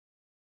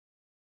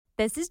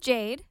This is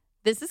Jade.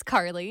 This is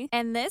Carly.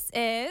 And this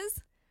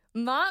is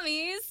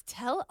Mommy's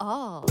Tell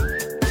All.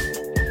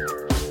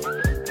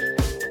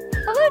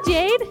 Hello,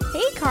 Jade.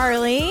 Hey,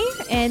 Carly.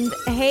 And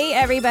hey,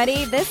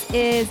 everybody. This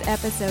is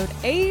episode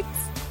 8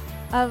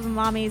 of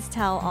Mommy's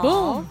Tell All.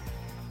 Boom.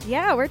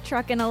 Yeah, we're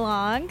trucking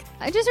along.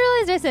 I just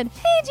realized I said,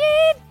 hey,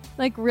 Jade.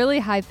 Like really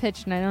high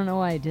pitched, and I don't know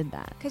why I did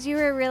that. Because you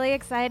were really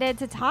excited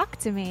to talk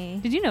to me.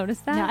 Did you notice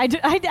that? No,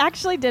 I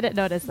actually didn't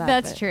notice that.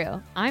 That's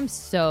true. I'm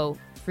so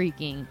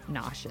freaking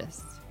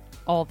nauseous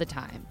all the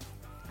time.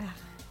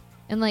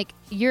 And like,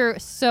 you're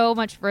so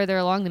much further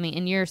along than me,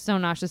 and you're so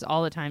nauseous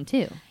all the time,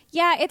 too.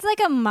 Yeah, it's like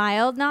a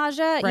mild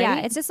nausea. Right?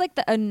 Yeah, it's just like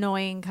the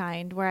annoying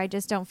kind where I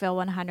just don't feel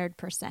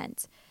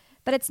 100%.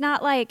 But it's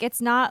not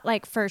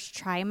like first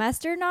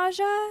trimester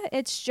nausea.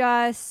 It's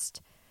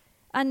just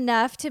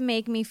enough to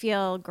make me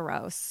feel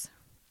gross.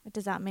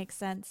 Does that make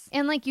sense?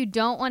 And like, you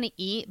don't want to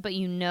eat, but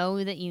you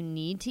know that you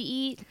need to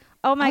eat.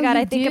 Oh my God,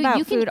 I think about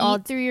you food can all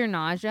eat through your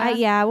nausea.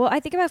 yeah, well, I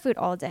think about food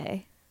all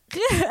day.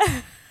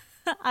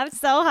 I'm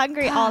so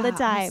hungry all the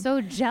time. I'm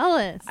so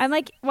jealous. I'm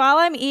like, while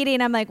I'm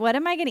eating, I'm like, what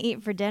am I going to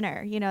eat for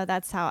dinner? You know,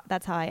 that's how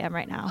I am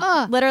right now.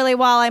 Ugh. Literally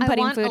while I'm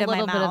putting I want food in my mouth.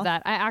 a little bit of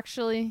that.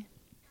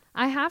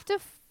 I have to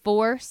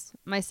force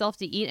myself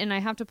to eat, and I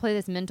have to play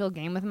this mental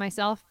game with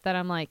myself that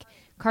I'm like,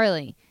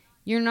 Carly,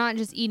 you're not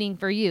just eating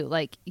for you.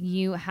 Like,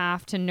 you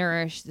have to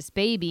nourish this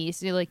baby,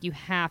 so like you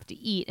have to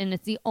eat, and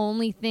it's the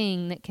only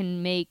thing that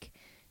can make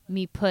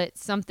me put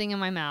something in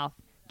my mouth,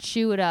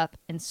 chew it up,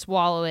 and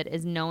swallow it,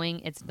 is knowing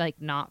it's like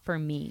not for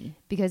me,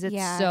 because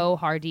it's so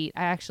hard to eat.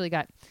 I actually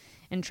got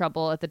in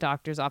trouble at the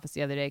doctor's office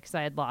the other day because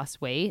I had lost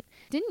weight.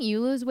 Didn't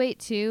you lose weight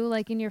too,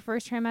 like in your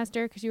first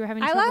trimester, because you were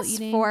having trouble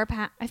eating? I lost 4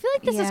 pounds. I feel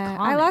like this is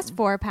common. I lost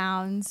 4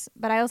 pounds,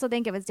 but I also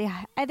think it was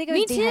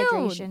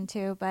dehydration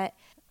too. But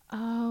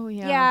oh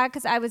yeah,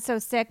 because I was so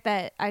sick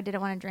that I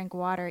didn't want to drink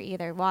water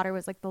either. Water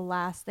was like the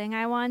last thing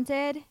I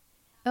wanted.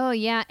 Oh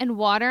yeah, and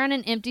water on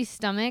an empty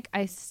stomach,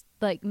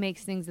 like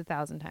makes things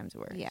 1,000 times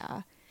worse.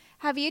 Yeah.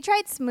 Have you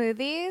tried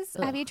smoothies?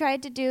 Ugh. Have you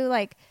tried to do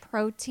like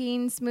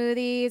protein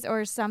smoothies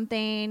or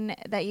something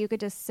that you could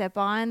just sip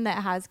on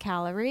that has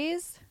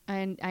calories?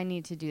 I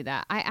need to do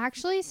that. I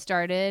actually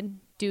started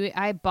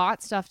I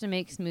bought stuff to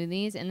make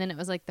smoothies, and then it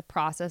was like the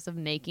process of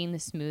making the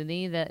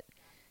smoothie that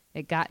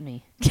it got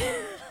me.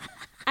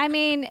 I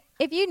mean,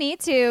 if you need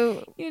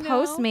to, You know?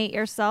 Postmate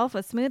yourself a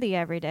smoothie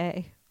every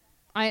day.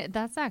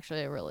 That's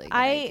actually a really good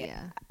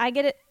idea. I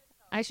get it.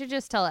 I should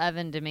just tell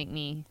Evan to make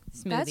me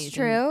smoothies. That's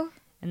true.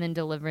 And then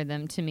deliver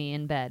them to me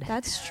in bed.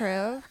 That's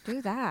true.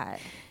 Do that.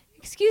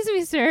 Excuse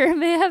me, sir.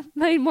 May I have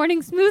my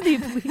morning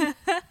smoothie,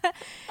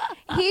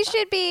 please?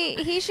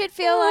 He should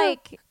feel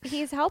like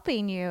he's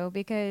helping you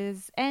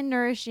and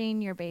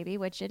nourishing your baby,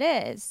 which it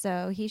is.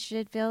 So he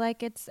should feel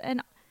like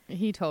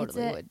He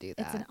totally would do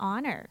that. It's an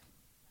honor.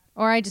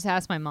 Or I just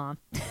ask my mom.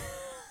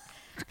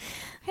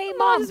 Hey,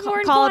 Mom's mom,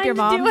 more call up your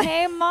inclined to mom. do it.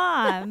 Hey,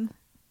 mom.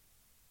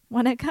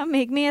 Want to come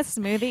make me a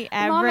smoothie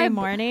every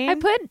morning? I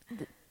put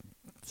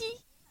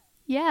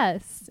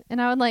yes,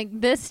 and I would like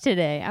this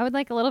today. I would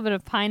like a little bit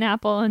of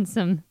pineapple and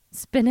some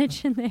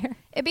spinach in there.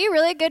 It'd be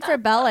really good for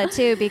Bella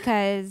too,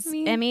 because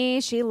Me?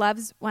 Emmy, she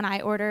loves when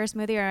I order a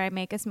smoothie or I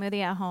make a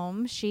smoothie at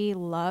home. She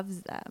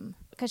loves them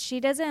because she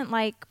doesn't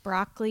like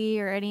broccoli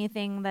or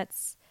anything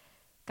that's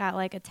got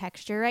like a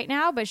texture right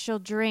now. But she'll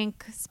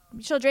drink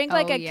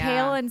like a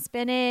kale and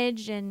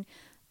spinach and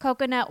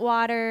coconut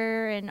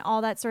water and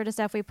all that sort of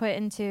stuff we put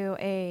into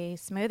a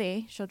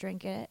smoothie. She'll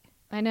drink it.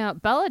 I know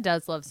Bella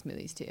does love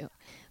smoothies too.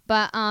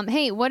 But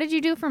hey, what did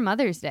you do for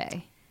Mother's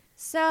Day?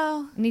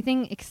 So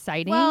Anything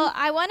exciting? Well,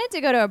 I wanted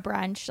to go to a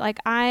brunch. Like,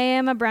 I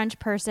am a brunch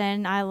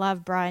person. I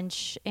love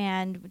brunch.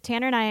 And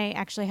Tanner and I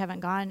actually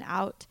haven't gone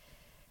out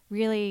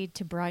really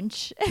to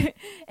brunch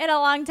in a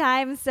long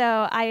time.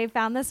 So I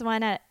found this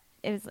one it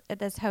was at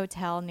this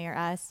hotel near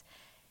us.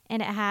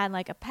 And it had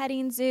like a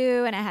petting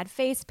zoo, and it had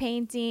face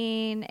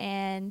painting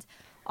and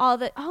all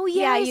the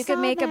you could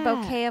make a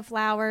bouquet of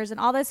flowers and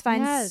all this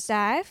fun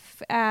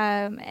stuff.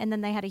 And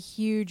then they had a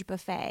huge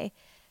buffet.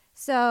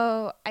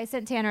 So I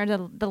sent Tanner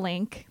the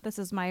link. This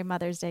is my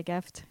Mother's Day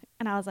gift.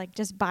 And I was like,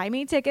 just buy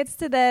me tickets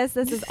to this.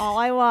 This is all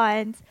I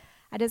want.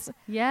 I just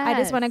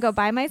want to go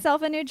buy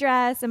myself a new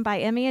dress and buy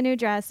Emmy a new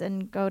dress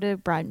and go to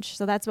brunch.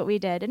 So that's what we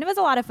did. And it was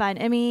a lot of fun.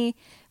 Emmy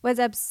was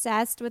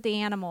obsessed with the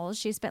animals.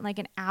 She spent like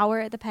an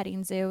hour at the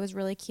petting zoo. It was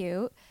really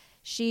cute.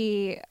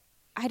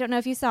 I don't know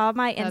if you saw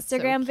my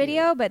Instagram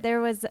video, but there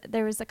was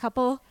a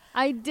couple.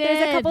 I did.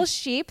 There's a couple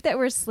sheep that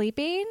were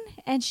sleeping,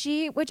 and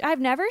which I've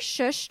never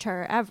shushed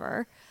her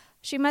ever.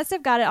 She must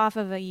have got it off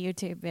of a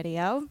YouTube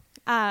video.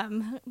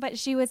 But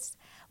she was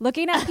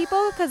looking at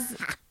people because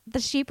the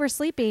sheep were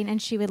sleeping,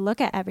 and she would look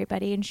at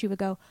everybody and she would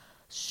go,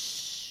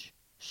 shh,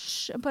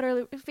 shh, and put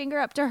her finger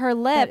up to her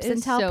lips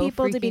and tell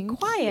people to be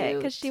quiet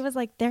because she was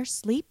like, they're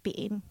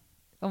sleeping.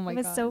 Oh my God.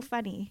 It was so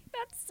funny.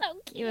 That's so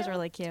cute. It was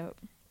really cute.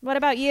 What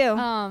about you?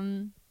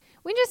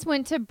 We just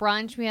went to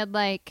brunch. We had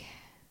like,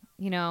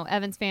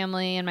 Evan's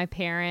family and my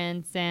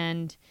parents,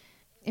 and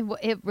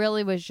it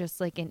really was just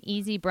like an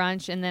easy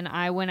brunch. And then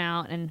I went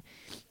out and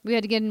we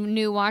had to get a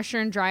new washer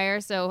and dryer.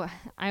 So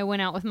I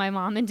went out with my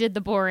mom and did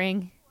the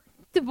boring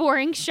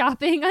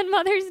shopping on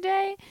Mother's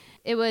Day.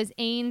 It was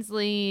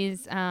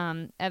Ainsley's,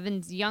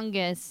 Evan's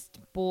youngest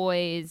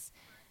boy's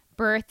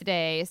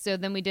birthday. So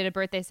then we did a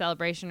birthday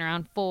celebration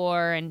around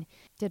 4 and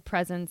did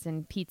presents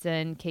and pizza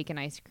and cake and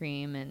ice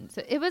cream. And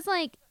so it was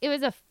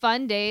a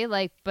fun day,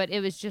 like, but it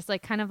was just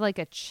like kind of like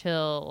a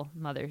chill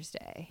Mother's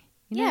Day.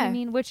 You know what I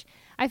mean? Which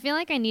I feel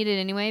like I needed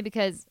anyway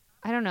because,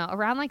 I don't know,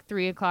 around like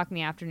 3 o'clock in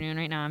the afternoon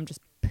right now, I'm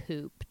just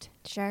pooped.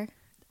 Sure.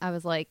 I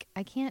was like,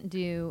 I can't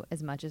do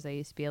as much as I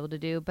used to be able to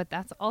do, but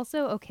that's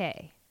also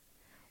okay.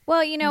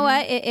 Well, you know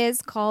what? It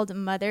is called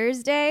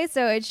Mother's Day,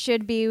 so it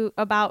should be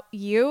about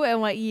you and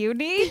what you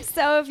need.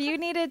 So if you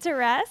needed to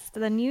rest,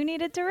 then you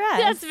needed to rest.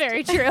 That's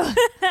very true.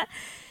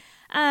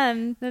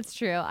 That's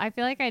true. I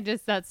feel like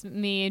that's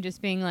me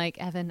just being like,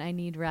 Evan, I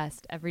need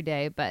rest every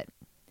day, but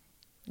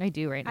I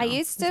do right now. I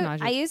used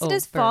to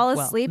just fall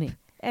asleep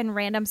in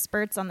random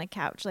spurts on the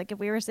couch. Like if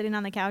we were sitting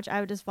on the couch, I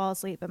would just fall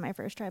asleep in my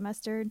first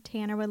trimester.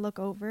 Tanner would look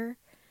over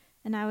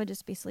and I would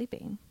just be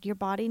sleeping. Your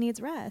body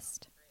needs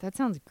rest. That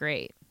sounds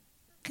great.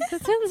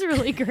 That sounds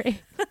really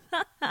great.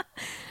 It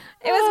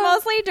was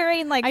mostly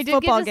during like I did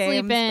football get to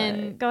games. Sleep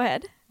in. Go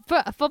ahead.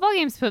 Football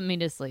games put me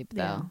to sleep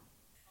though. Yeah.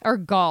 Or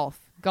golf.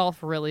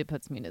 Golf really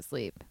puts me to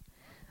sleep.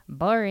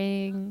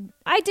 Boring.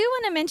 I do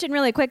want to mention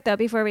really quick though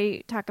before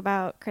we talk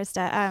about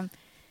Krista.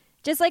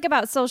 Just like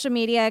about social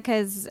media,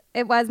 because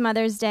it was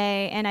Mother's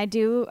Day, and I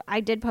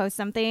did post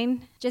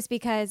something just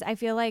because I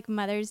feel like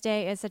Mother's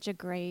Day is such a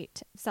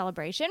great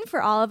celebration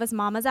for all of us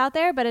mamas out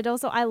there. But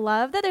I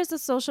love that there's a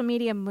social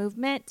media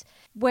movement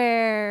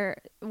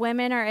where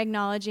women are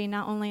acknowledging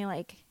not only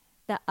like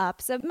the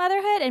ups of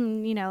motherhood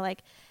and, you know,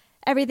 like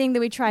everything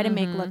that we try to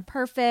make look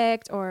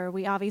perfect, or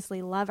we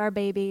obviously love our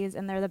babies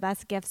and they're the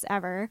best gifts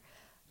ever,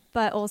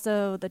 but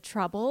also the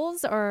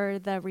troubles or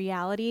the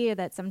reality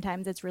that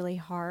sometimes it's really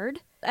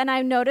hard. And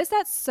I've noticed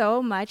that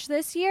so much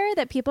this year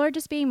that people are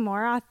just being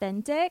more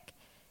authentic.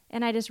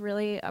 And I just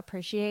really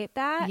appreciate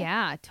that.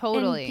 Yeah,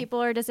 totally. And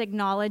people are just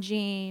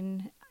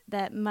acknowledging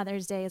that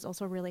Mother's Day is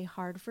also really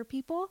hard for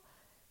people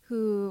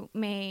who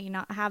may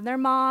not have their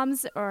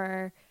moms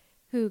or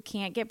who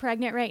can't get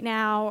pregnant right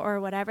now or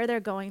whatever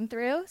they're going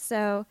through.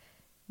 So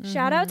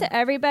shout out to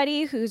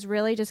everybody who's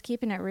really just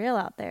keeping it real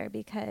out there,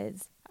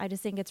 because I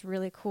just think it's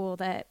really cool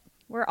that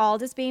we're all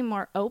just being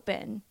more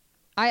open.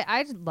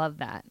 I love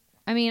that.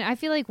 I mean, I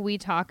feel like we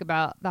talk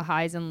about the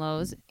highs and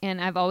lows, and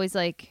I've always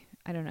like,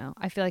 I don't know,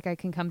 I feel like I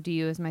can come to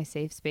you as my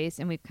safe space,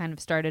 and we've kind of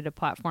started a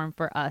platform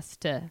for us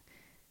to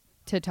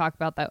talk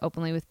about that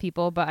openly with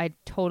people. But I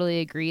totally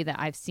agree that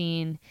I've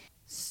seen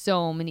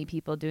so many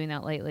people doing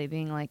that lately,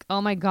 being like,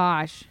 oh my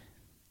gosh,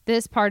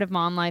 this part of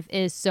mom life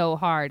is so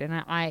hard.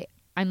 And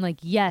I'm like,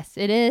 yes,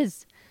 it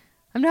is.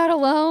 I'm not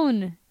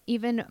alone.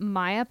 Even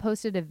Maya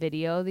posted a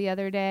video the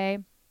other day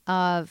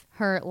of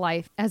her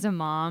life as a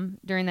mom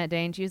during that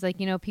day. And she was like,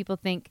 you know, people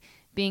think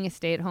being a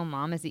stay-at-home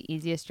mom is the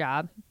easiest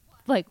job.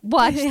 Like,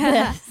 watch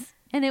this.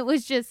 And it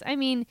was just, I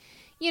mean,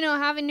 you know,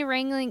 having to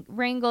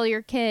wrangle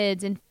your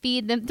kids and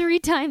feed them 3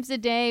 times a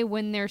day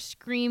when they're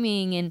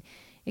screaming and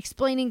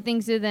explaining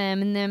things to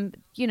them, and then,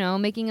 you know,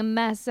 making a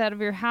mess out of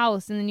your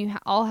house, and then you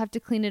all have to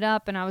clean it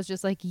up. And I was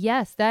just like,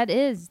 yes,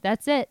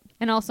 that's it.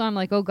 And also I'm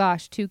like, oh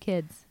gosh, 2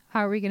 kids.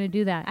 How are we going to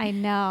do that? I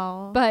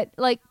know. But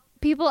like,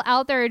 people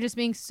out there are just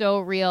being so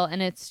real,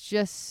 and it's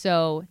just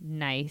so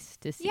nice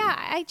to see. Yeah,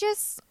 I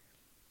just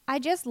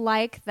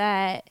like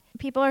that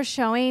people are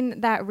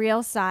showing that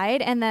real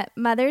side, and that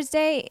Mother's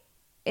Day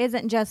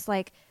isn't just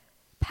like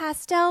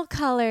pastel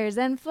colors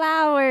and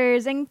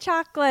flowers and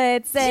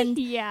chocolates and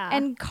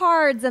and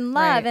cards and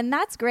love. Right. And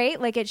that's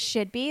great. Like, it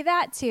should be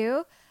that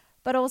too.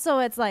 But also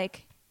it's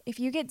like, if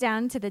you get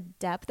down to the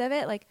depth of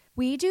it, like,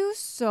 we do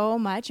so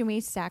much and we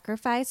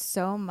sacrifice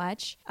so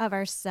much of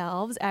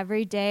ourselves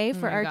every day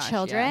for our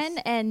children.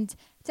 Yes. And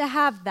to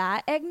have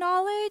that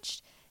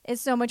acknowledged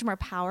is so much more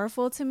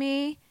powerful to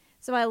me.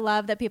 So I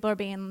love that people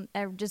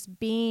are just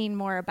being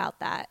more about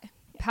that.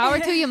 Power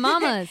to you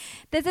mamas.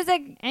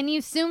 And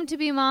you soon to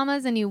be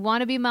mamas, and you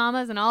want to be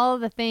mamas, and all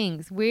of the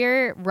things.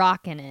 We're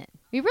rocking it.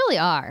 We really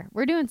are.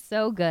 We're doing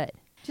so good.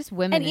 Just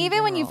women. And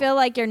even when you feel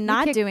like you're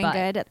not doing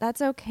good,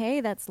 that's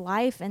okay. That's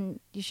life. And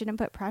you shouldn't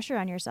put pressure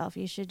on yourself.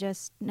 You should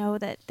just know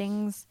that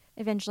things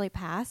eventually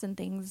pass, and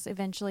things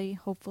eventually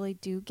hopefully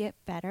do get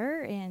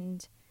better,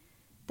 and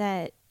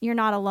that you're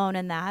not alone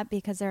in that,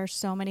 because there are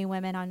so many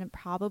women on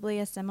probably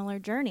a similar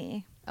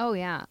journey. Oh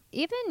yeah.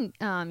 Even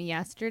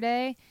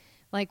yesterday,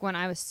 like when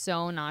I was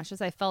so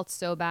nauseous, I felt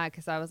so bad,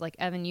 because I was like,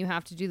 Evan, you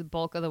have to do the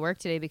bulk of the work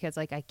today, because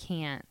like I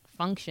can't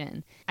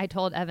function. I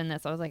told Evan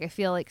this. I was like, I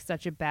feel like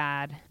such a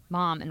bad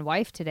mom and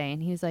wife today.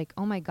 And he was like,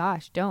 oh my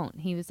gosh, don't.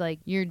 He was like,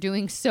 you're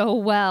doing so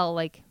well.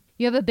 Like,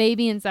 you have a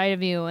baby inside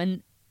of you,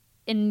 and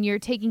you're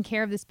taking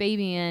care of this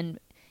baby, and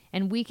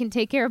we can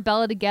take care of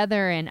Bella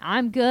together, and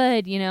I'm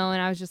good, you know?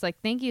 And I was just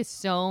like, thank you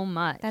so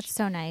much. That's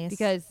so nice.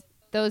 Because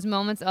those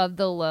moments of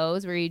the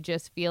lows where you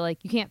just feel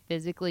like you can't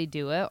physically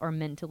do it or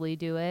mentally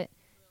do it,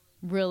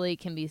 really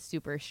can be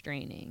super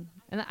straining.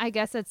 And I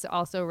guess it's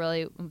also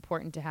really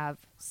important to have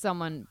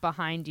someone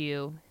behind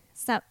you,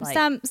 some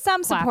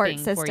support clapping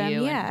system, for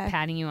you yeah, and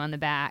patting you on the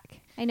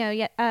back. I know.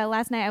 Yeah,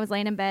 last night I was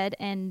laying in bed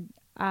and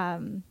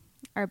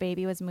our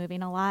baby was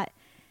moving a lot,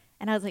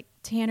 and I was like,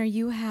 Tanner,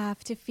 you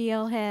have to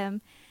feel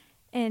him.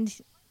 And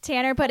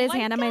Tanner put his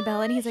hand on my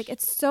belly, and he's like,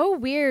 it's so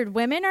weird.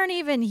 Women aren't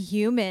even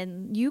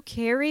human. You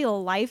carry a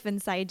life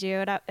inside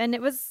you. And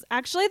it was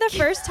actually the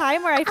first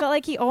time where I felt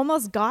like he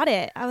almost got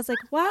it. I was like,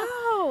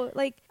 wow.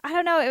 Like, I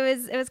don't know.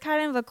 It was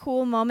kind of a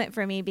cool moment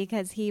for me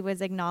because he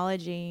was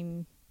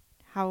acknowledging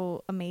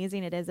how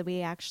amazing it is that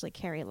we actually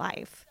carry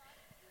life.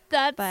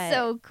 That's But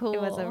so cool.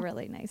 It was a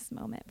really nice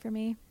moment for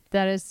me.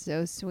 That is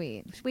so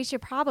sweet. We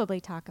should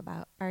probably talk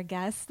about our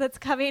guest that's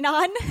coming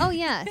on. Oh,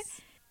 yes.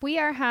 We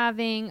are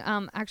having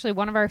actually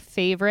one of our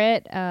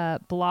favorite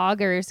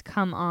bloggers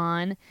come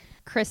on,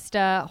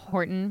 Krista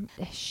Horton.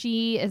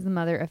 She is the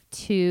mother of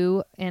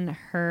 2, and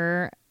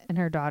her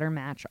daughter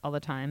match all the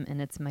time,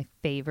 and it's my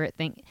favorite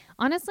thing.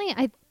 Honestly,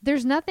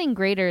 there's nothing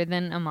greater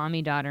than a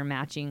mommy-daughter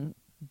matching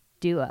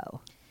duo.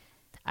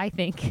 I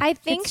think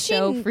it's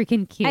so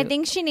freaking cute. I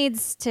think she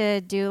needs to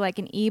do like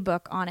an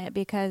ebook on it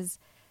because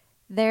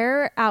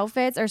their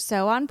outfits are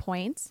so on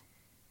point.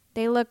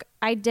 They look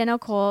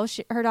identical.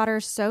 Her daughter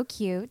is so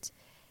cute.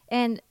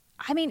 And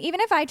I mean, even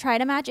if I try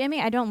to match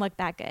Emmy, I don't look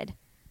that good.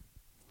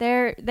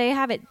 They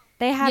have it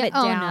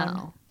down.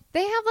 No.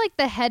 They have like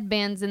the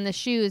headbands and the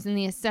shoes and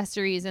the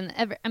accessories and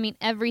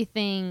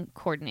everything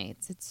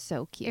coordinates. It's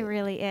so cute. It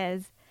really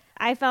is.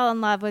 I fell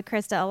in love with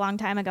Krista a long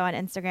time ago on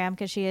Instagram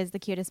because she is the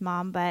cutest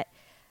mom. But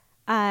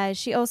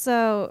she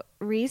also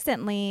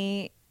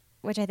recently,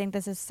 which I think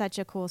this is such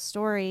a cool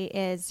story,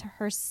 is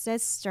her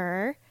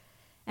sister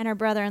and her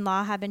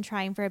brother-in-law have been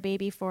trying for a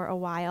baby for a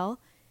while,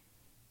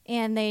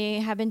 and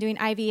they have been doing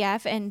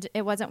IVF and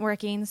it wasn't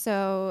working.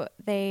 So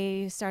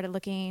they started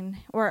looking,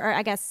 or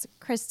I guess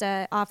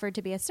Krista offered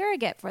to be a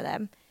surrogate for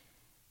them.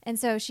 And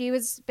so she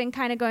was been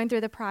kind of going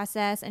through the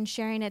process and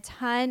sharing a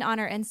ton on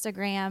her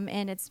Instagram,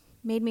 and it's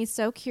made me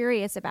so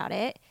curious about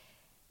it.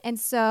 And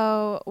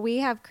so we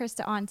have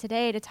Krista on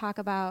today to talk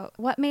about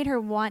what made her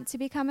want to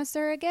become a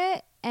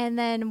surrogate and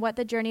then what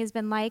the journey has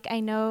been like. I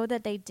know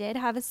that they did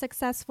have a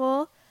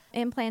successful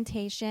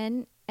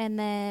implantation, and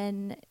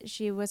then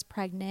she was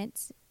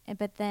pregnant,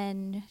 but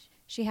then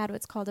she had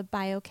what's called a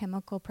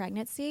biochemical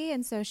pregnancy,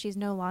 and so she's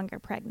no longer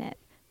pregnant.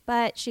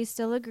 But she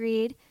still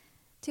agreed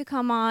to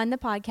come on the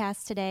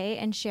podcast today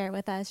and share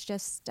with us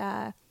just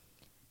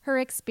her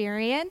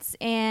experience,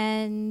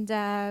 and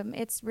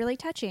it's really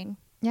touching.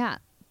 Yeah,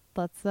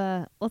 let's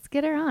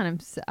get her on.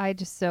 I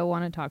just so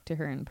want to talk to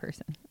her in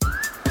person.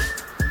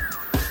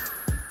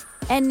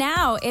 And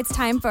now it's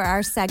time for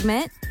our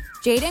segment,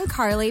 Jade and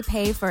Carly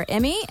pay for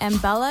Emmy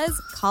and Bella's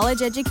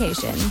college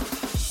education.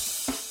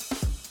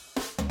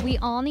 We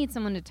all need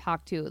someone to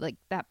talk to, like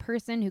that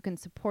person who can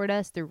support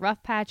us through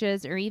rough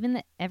patches or even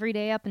the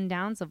everyday up and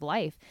downs of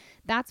life.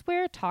 That's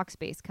where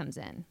Talkspace comes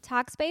in.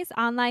 Talkspace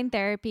online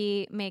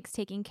therapy makes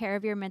taking care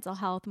of your mental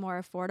health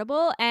more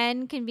affordable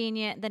and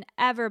convenient than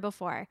ever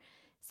before.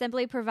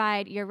 Simply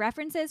provide your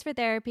references for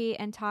therapy,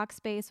 and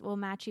Talkspace will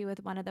match you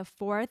with one of the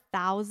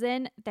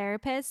 4,000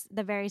 therapists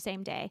the very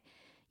same day.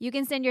 You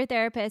can send your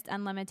therapist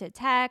unlimited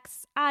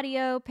texts,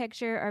 audio,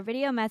 picture, or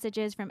video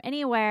messages from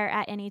anywhere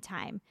at any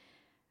time.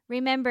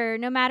 Remember,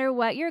 no matter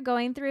what you're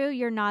going through,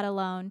 you're not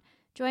alone.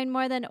 Join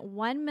more than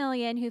 1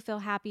 million who feel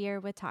happier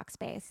with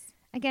Talkspace.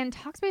 Again,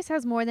 Talkspace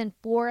has more than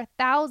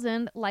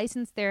 4,000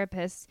 licensed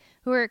therapists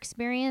who are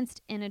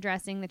experienced in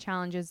addressing the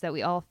challenges that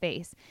we all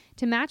face.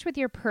 To match with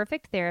your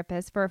perfect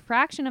therapist for a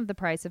fraction of the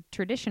price of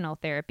traditional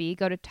therapy,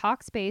 go to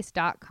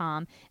Talkspace.com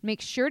and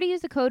make sure to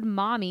use the code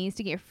MOMMIES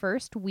to get your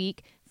first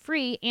week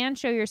free and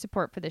show your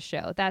support for the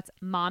show. That's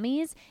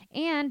MOMMIES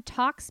and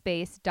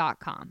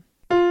Talkspace.com.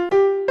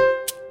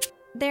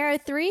 There are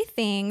 3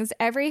 things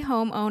every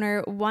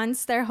homeowner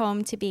wants their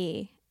home to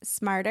be: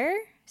 smarter,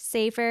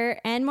 safer,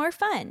 and more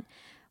fun.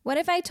 What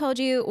if I told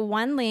you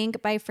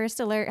OneLink by First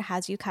Alert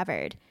has you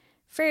covered?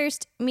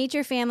 First, meet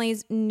your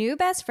family's new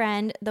best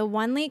friend, the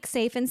OneLink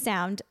Safe and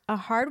Sound, a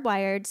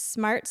hardwired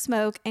smart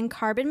smoke and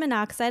carbon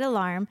monoxide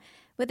alarm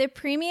with a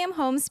premium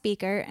home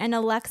speaker and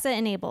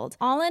Alexa-enabled,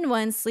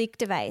 all-in-one sleek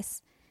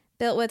device.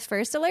 Built with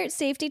First Alert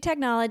safety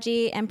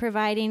technology and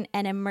providing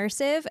an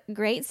immersive,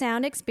 great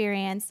sound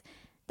experience,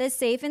 the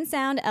Safe and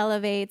Sound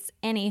elevates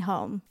any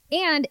home.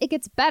 And it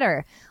gets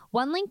better.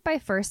 OneLink by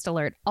First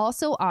Alert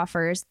also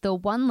offers the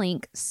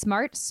OneLink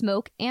Smart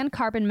Smoke and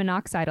Carbon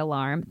Monoxide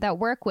Alarm that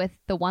work with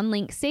the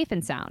OneLink Safe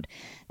and Sound.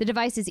 The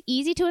device is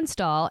easy to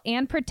install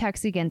and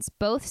protects against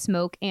both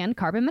smoke and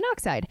carbon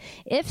monoxide.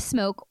 If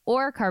smoke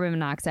or carbon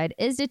monoxide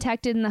is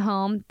detected in the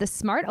home, the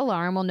smart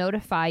alarm will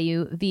notify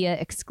you via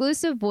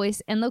exclusive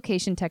voice and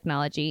location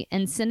technology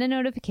and send a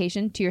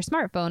notification to your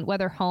smartphone,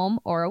 whether home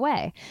or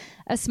away.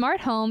 A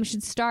smart home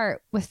should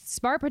start with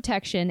smart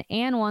protection,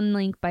 and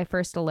OneLink by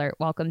First Alert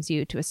welcomes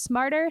you to a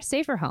smarter,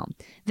 safer home.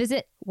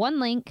 Visit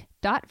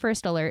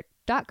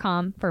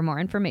onelink.firstalert.com for more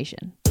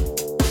information.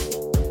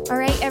 All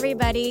right,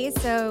 everybody.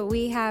 So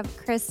we have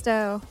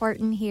Krista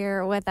Horton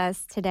here with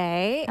us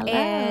today. Hello.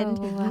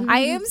 And I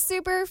am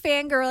super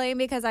fangirling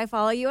because I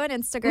follow you on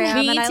Instagram.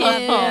 Me and I too.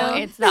 love Oh,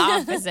 you. it's the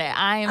opposite.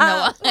 I am the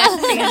one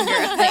that's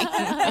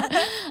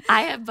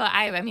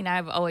fangirling.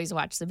 I've always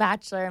watched The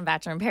Bachelor and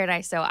Bachelor in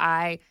Paradise, so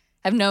I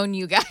have known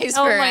you guys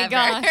Oh forever. my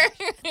gosh.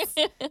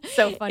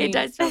 So funny. It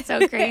does feel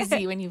so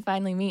crazy when you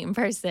finally meet in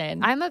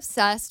person. I'm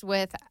obsessed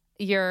with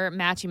your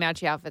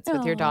matchy outfits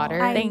with your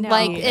daughter. I Thank know.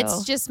 Like you.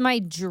 it's just my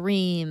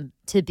dream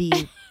to be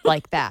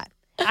like that.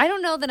 I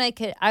don't know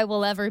that I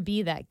will ever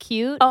be that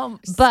cute. Oh,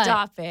 but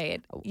stop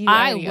it. You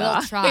I already will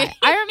are. try.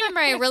 I remember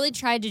I really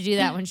tried to do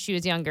that when she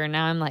was younger.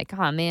 Now I'm like,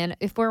 oh man,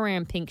 if we're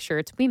wearing pink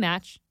shirts, we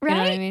match. You know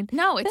what I mean?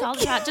 No, it's all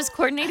about just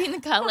coordinating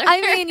the colors.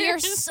 I mean, you're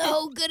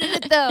so good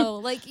at it though.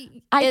 Like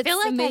I it's feel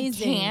like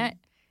amazing. I can't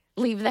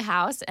leave the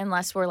house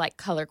unless we're like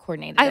color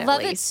coordinated. I at love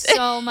it least.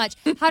 so much.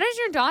 How does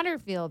your daughter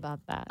feel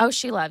about that? Oh,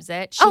 she loves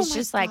it. Oh She's my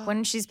just like, God.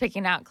 when she's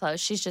picking out clothes,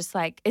 she's just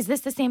like, is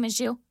this the same as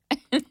you?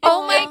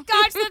 Oh my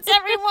gosh, that's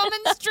every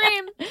woman's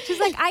dream.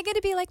 She's like, I get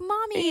to be like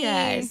mommy.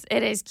 Yes,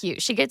 it is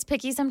cute. She gets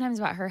picky sometimes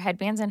about her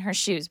headbands and her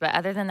shoes, but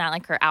other than that,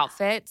 like her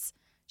outfits,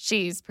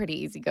 she's pretty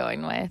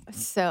easygoing with.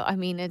 So, I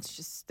mean, it's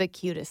just the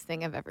cutest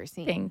thing I've ever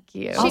seen. Thank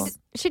you.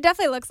 She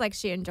definitely looks like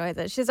she enjoys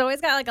it. She's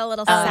always got like a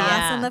little Oh, sass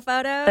yeah. in the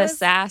photos. the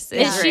sass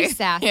Is is she real.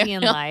 sassy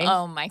in life?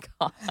 Oh my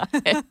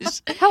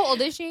gosh. How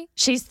old is she?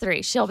 She's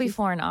 3. She'll be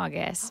 4 in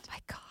August. Oh my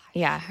god.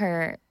 Yeah,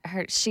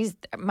 she's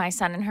my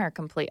son and her are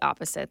complete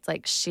opposites.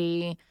 Like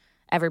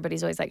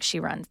everybody's always like, she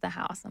runs the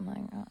house. I'm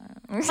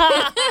like,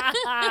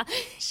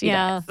 she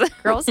does.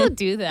 Girls will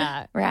do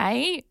that.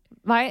 Right?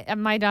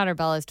 My daughter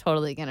Bella is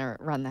totally gonna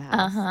run the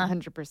house. Uh-huh.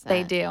 100%.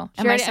 They do. And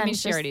She my already, I son's mean,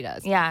 she just- already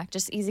does. Yeah,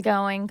 just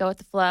easygoing, go with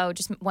the flow,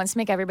 just wants to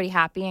make everybody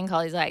happy. And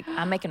Colley's like,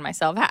 I'm making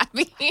myself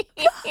happy.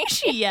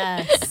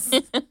 Yes.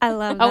 I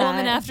love A that.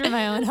 woman after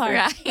my own heart.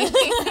 Right.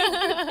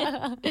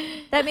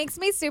 That makes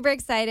me super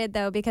excited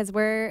though because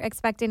we're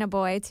expecting a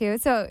boy too.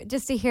 So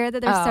just to hear that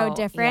they're so Oh,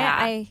 different,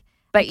 yeah.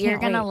 But you're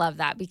can't going to wait. love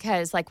that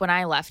because, like, when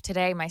I left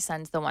today, my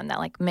son's the one that,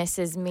 like,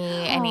 misses me.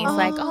 And he's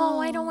like, oh,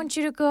 I don't want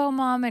you to go,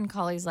 Mom. And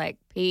Colley's like,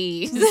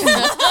 peace.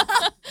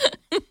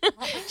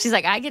 She's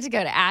like, I get to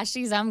go to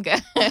Ashley's. I'm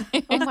good.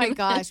 Oh my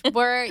gosh.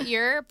 Were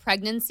your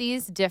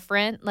pregnancies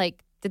different?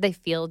 Like, did they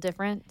feel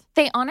different?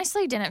 They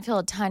honestly didn't feel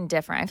a ton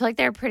different. I feel like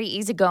they were pretty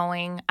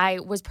easygoing. I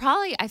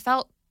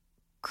felt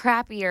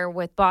crappier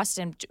with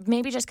Boston,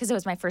 maybe just because it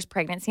was my first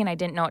pregnancy and I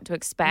didn't know what to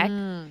expect.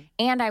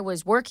 And I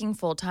was working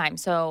full time.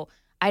 So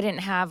I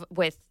didn't have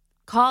with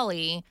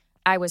Colley,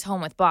 I was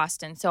home with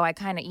Boston. So I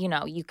kind of,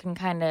 you can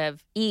kind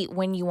of eat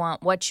when you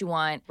want, what you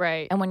want.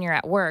 Right. And when you're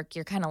at work,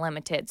 you're kind of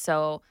limited.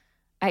 So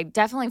I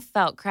definitely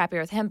felt crappier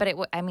with him. But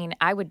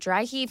I would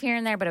dry heave here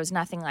and there, but it was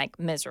nothing like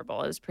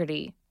miserable. It was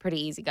pretty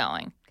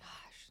easygoing.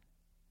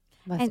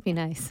 Must be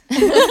nice.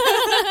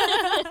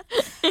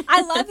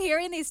 I love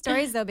hearing these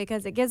stories though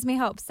because it gives me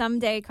hope.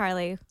 Someday,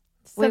 Carly,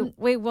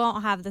 we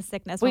won't have the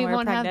sickness when We we're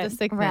won't have pregnant. the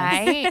sickness.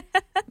 Right?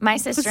 My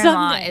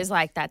sister-in-law Someday. is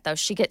like that, though.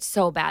 She gets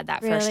so bad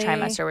that first Really?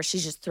 trimester where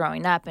she's just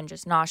throwing up and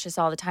just nauseous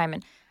all the time.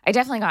 And I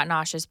definitely got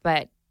nauseous,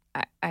 but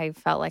I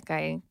felt like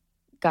I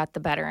got the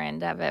better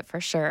end of it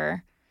for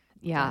sure.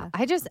 Yeah.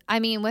 I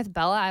mean, with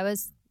Bella, I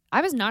was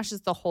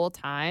nauseous the whole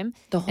time.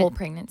 The whole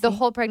pregnancy. The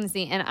whole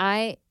pregnancy. And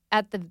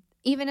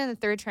even in the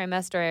 3rd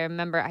trimester, I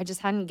remember I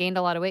just hadn't gained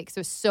a lot of weight because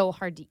it was so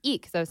hard to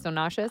eat because I was so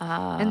nauseous.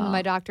 And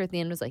my doctor at the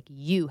end was like,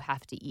 you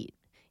have to eat.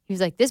 He was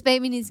like, this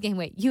baby needs to gain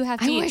weight. You have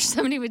to I eat. wish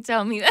somebody would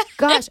tell me that.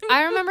 Gosh,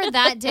 I remember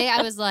that day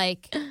I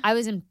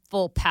was in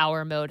full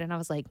power mode and I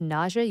was like,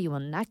 nausea, you will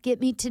not get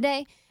me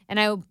today. And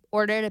I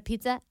ordered a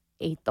pizza,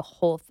 ate the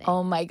whole thing.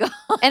 Oh my God.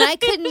 And I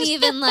couldn't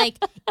even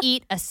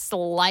eat a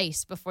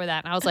slice before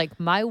that. And I was like,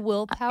 my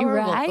willpower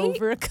Right? will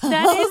overcome.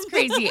 That is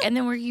crazy. And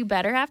then were you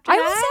better after I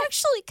that? was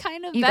actually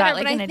kind of You better, got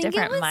like but in I a think it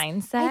different was,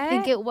 mindset? I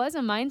think it was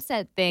a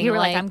mindset thing. You were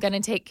like, I'm going to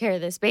take care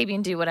of this baby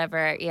and do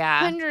whatever.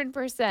 Yeah.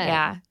 100%.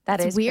 Yeah. That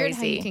It's is weird crazy.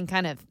 how you can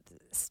kind of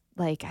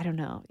I don't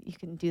know, you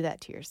can do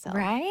that to yourself.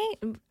 Right?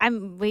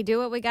 We do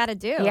what we got to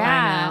do.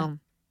 Yeah. I know.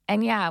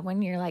 And yeah,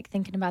 when you're like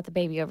thinking about the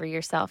baby over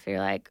yourself, you're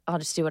like, I'll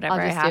just do whatever I'll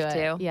I just have do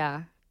to. it.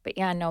 Yeah. But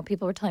yeah, no,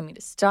 people were telling me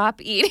to stop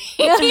eating.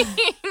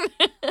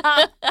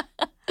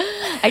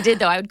 I did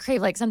though. I would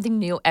crave like something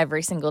new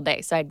every single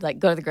day. So I'd like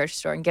go to the grocery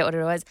store and get what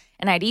it was,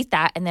 and I'd eat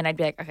that, and then I'd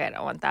be like, okay, I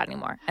don't want that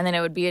anymore. And then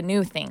it would be a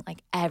new thing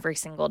like every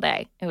single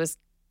day. It was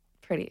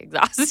pretty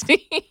exhausting.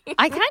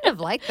 I kind of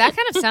like that.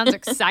 Kind of sounds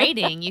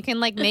exciting. You can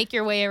make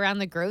your way around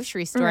the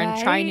grocery store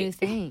and try Right? new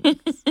things.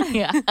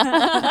 Yeah.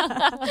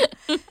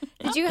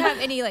 Did you have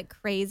any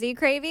crazy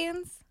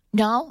cravings?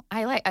 No,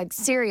 I like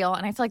cereal,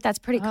 and I feel like that's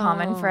pretty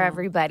common for Oh.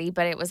 everybody.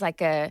 But it was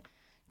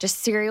just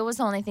cereal was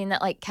the only thing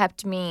that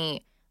kept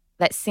me,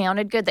 that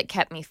sounded good, that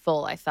kept me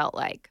full. I felt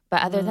like,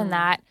 but other than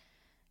that,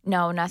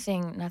 no,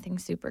 nothing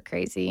super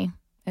crazy.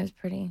 It was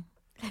pretty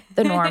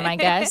the norm, I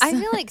guess. I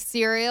feel like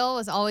cereal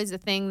was always a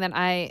thing that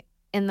I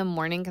in the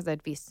morning, because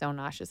I'd be so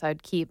nauseous,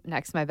 I'd keep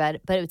next to my bed,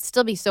 but it would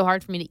still be so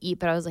hard for me to eat.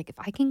 But I was like, if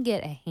I can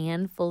get a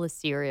handful of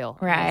cereal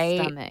in my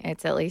stomach,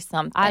 it's at least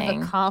something.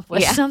 I've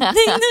accomplished something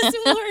this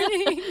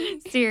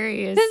morning.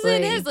 Seriously. Because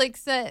it is like,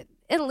 so,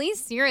 at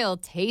least cereal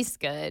tastes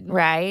good.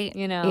 Right?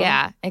 You know?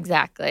 Yeah,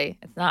 exactly.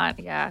 It's not,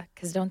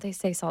 because don't they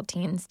say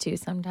saltines too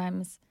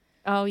sometimes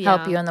Oh, yeah.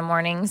 help you in the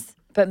mornings?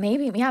 But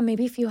maybe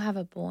if you have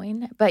a boy.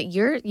 But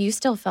you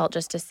still felt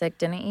just as sick,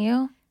 didn't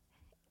you?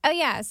 Oh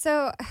yeah.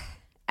 So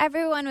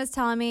everyone was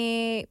telling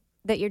me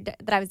that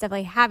that I was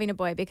definitely having a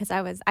boy because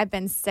I've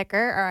been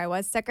sicker, or I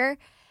was sicker.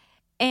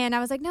 And I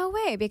was like, no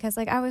way, because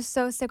like I was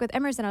so sick with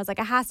Emerson. I was like,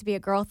 it has to be a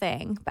girl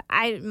thing. But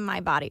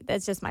my body,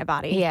 that's just my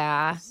body.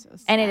 Yeah. So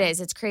And it sad.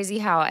 is. It's crazy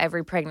how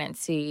every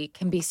pregnancy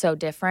can be so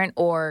different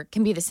or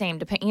can be the same.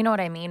 You know what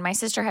I mean? My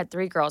sister had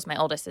 3 girls, my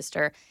oldest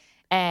sister,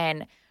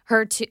 and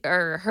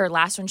her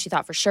last one, she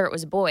thought for sure it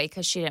was a boy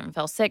because she didn't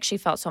feel sick. She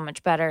felt so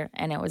much better,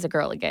 and it was a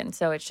girl again.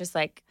 So it's just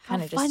like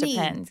kind of just funny.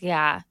 depends.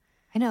 Yeah.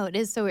 I know, it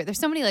is so weird. There's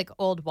so many like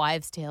old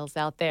wives' tales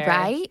out there.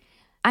 Right?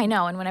 I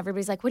know. And when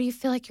everybody's like, what do you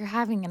feel like you're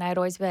having? And I'd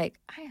always be like,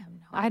 I have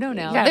no I don't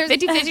idea. know. Yeah, There's-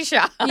 50-50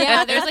 shot.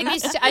 Yeah, there's like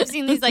these. I've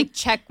seen these like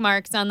check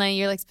marks on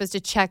you're like supposed to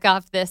check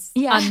off this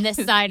Yes. on this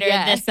side or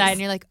Yes. this side, and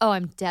you're like, oh,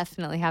 I'm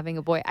definitely having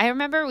a boy. I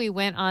remember we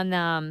went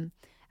on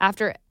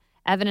after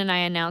Evan and I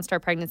announced our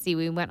pregnancy,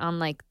 we went on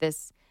like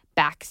this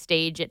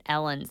backstage at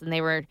Ellen's, and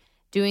they were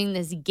doing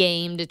this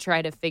game to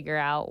try to figure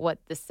out what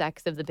the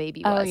sex of the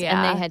baby Oh, was, yeah.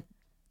 and they had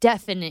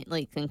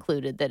definitely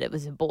concluded that it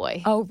was a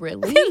boy. Oh,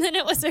 really? And then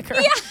it was a girl.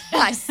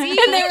 I see.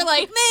 And they were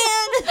like,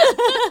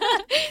 man.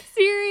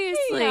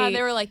 Seriously. Yeah,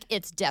 they were like,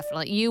 it's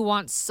definitely, you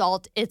want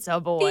salt, it's a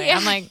boy.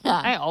 I'm like, Yeah.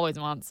 I always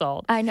want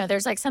salt. I know.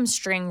 There's like some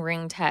string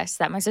ring test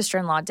that my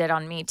sister-in-law did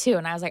on me too.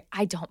 And I was like,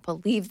 I don't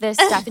believe this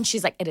stuff. And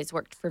she's like, it has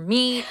worked for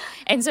me.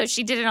 And so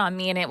she did it on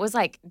me, and it was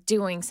like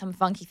doing some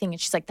funky thing.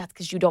 And she's like, that's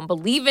because you don't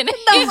believe in it.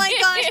 Oh my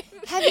gosh.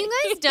 Have you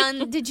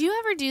guys did you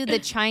ever do the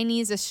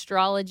Chinese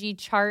astrology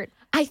chart?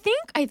 I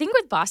think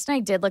with Boston, I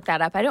did look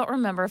that up. I don't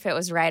remember if it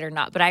was right or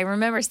not, but I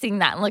remember seeing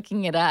that and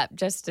looking it up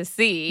just to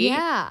see.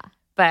 Yeah.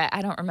 But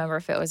I don't remember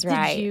if it was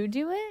right. Did you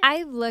do it?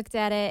 I looked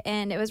at it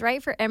and it was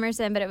right for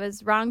Emerson, but it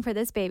was wrong for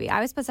this baby. I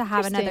was supposed to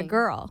have another Interesting.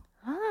 girl.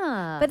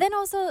 Ah. But then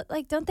also,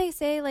 like, don't they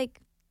say like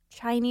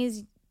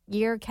Chinese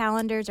year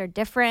calendars are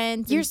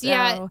different? And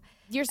Yeah.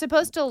 You're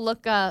supposed to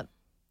look up,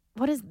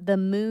 what is the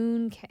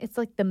moon? It's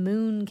like the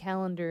moon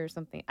calendar or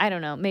something. I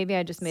don't know. Maybe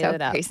I just made So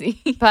it up.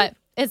 crazy. But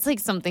it's like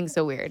something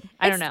so weird.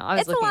 I don't know. I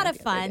was It's a looking lot at of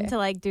it the other fun day. to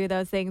like do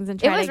those things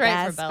and It try was to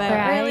right for guess, Bella.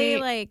 but really,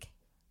 Right. like,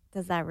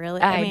 does that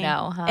really? I mean,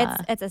 know, huh?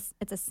 It's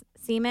a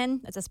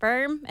semen, it's a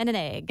sperm, and an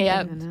egg.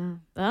 Yep. I know.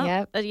 Well,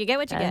 Yep. You get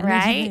what you get,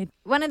 Right?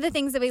 One of the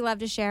things that we love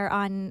to share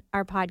on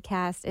our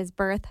podcast is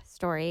birth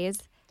stories.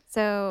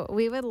 So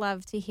we would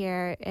love to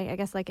hear, I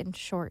guess, like in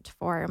short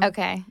form,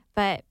 Okay.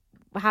 but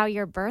how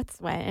your births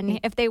went and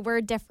if they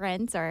were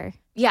different or.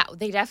 Yeah,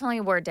 they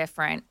definitely were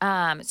different.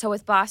 So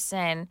with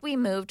Boston, we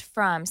moved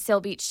from Seal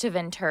Beach to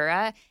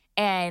Ventura,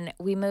 and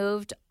we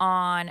moved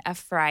on a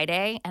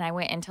Friday, and I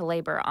went into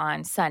labor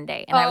on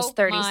Sunday, and I was Oh,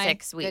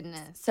 36 my weeks.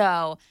 goodness.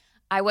 So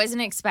I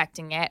wasn't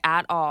expecting it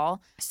at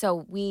all.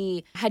 So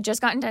we had just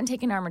gotten done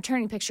taking our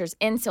maternity pictures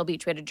in Seal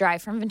Beach. We had to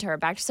drive from Ventura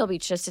back to Seal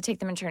Beach just to take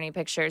the maternity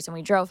pictures, and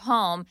we drove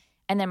home,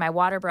 and then my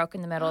water broke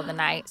in the middle of the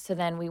night. So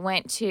then we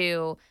went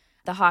to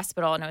the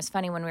hospital, and it was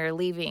funny when we were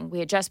leaving. We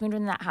had just moved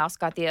in that house,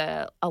 got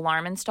the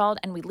alarm installed,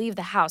 and we leave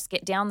the house,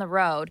 get down the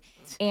road,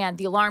 and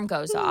the alarm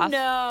goes off.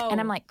 No. And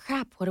I'm like,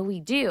 crap, what do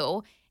we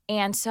do?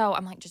 And so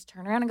I'm like, just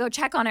turn around and go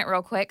check on it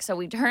real quick. So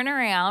we turn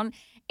around,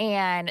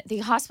 and the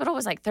hospital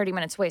was like 30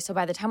 minutes away. So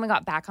by the time we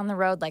got back on the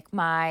road, like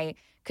my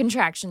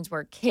contractions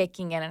were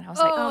kicking in, and I was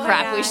like, Oh my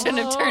crap, we gosh. shouldn't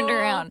have turned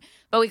around.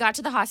 But we got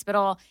to the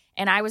hospital,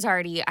 and I was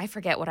already, I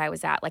forget what I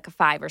was at, like a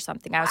 5 or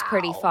something. I was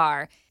pretty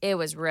far. It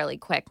was really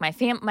quick. My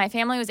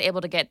family was able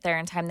to get there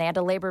in time. They had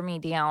to labor me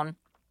down.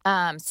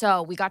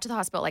 So we got to the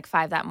hospital at like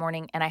 5 that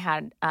morning, and I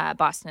had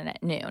Boston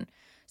at noon.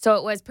 So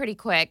it was pretty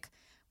quick.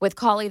 With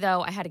Collie,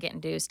 though, I had to get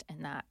induced,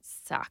 and that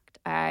sucked.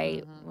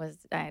 I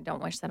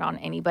don't wish that on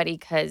anybody,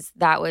 because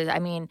that was, I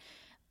mean,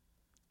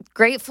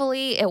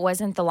 gratefully, it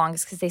wasn't the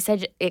longest, because they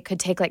said it could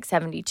take like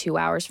 72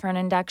 hours for an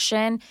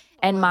induction,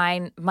 and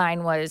mine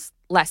was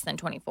less than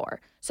 24.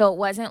 So it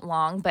wasn't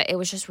long, but it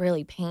was just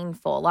really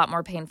painful, a lot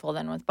more painful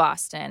than with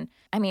Boston.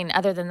 I mean,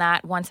 other than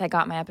that, once I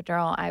got my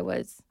epidural, I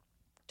was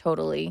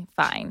totally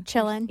fine.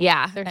 Chilling.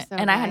 Yeah, They're so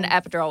and I had an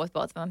nice. epidural with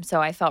both of them,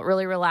 so I felt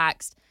really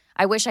relaxed.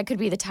 I wish I could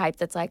be the type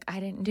that's like, I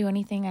didn't do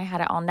anything, I had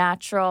it all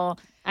natural.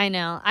 I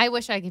know. I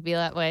wish I could be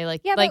that way,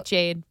 like Yeah, like but-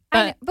 Jade, I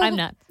know, but but- I'm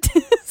not.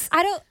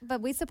 I don't,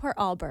 but we support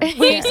all births.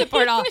 We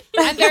support all.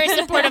 I'm very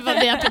supportive of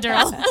the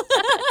epidural.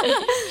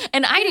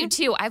 And I do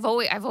too. I've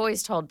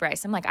always told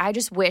Bryce, I'm like, I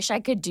just wish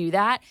I could do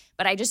that,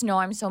 but I just know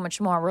I'm so much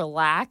more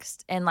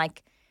relaxed, and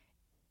like,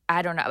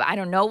 I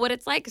don't know what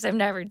it's like, because I've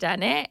never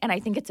done it, and I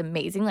think it's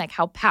amazing, like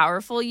how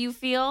powerful you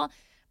feel.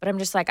 But I'm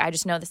just like, I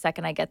just know the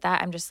second I get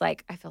that, I'm just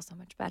like, I feel so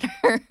much better.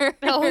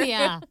 Oh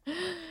yeah,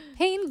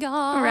 pain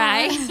gone.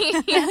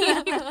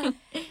 Right.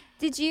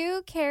 Did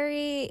you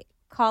carry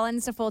call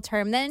into full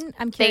term then?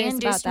 I'm They curious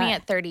about induced that. me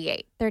at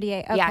 38.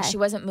 38. Okay. Yeah, she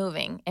wasn't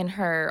moving in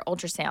her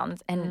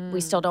ultrasounds, and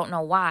we still don't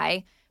know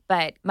why.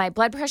 But my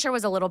blood pressure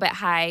was a little bit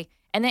high,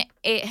 and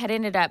it had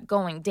ended up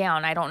going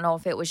down. I don't know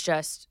if it was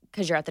just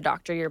because you're at the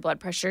doctor, your blood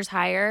pressure's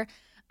higher.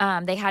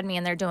 They had me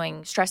in there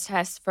doing stress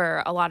tests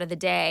for a lot of the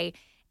day,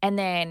 and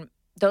then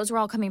those were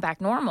all coming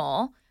back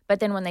normal. But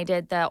then when they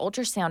did the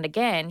ultrasound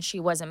again, she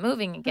wasn't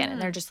moving again.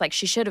 And they're just like,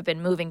 she should have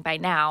been moving by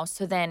now.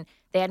 So then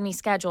they had me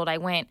scheduled. I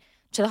went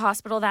to the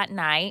hospital that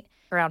night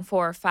around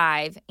 4 or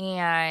 5,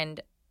 and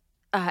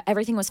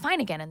everything was fine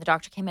again. And the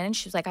doctor came in and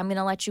she was like, I'm going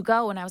to let you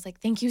go. And I was like,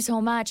 thank you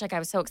so much. Like, I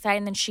was so excited.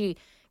 And then she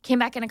came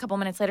back in a couple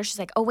minutes later. She's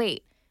like, oh,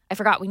 wait, I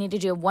forgot. We need to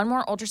do one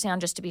more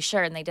ultrasound just to be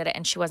sure. And they did it,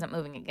 and she wasn't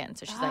moving again.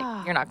 So she's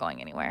like, you're not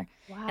going anywhere.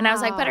 Wow. And I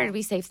was like, better to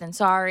be safe than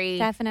sorry.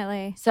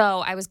 Definitely. So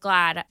I was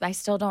glad. I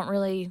still don't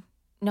really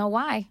know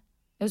why.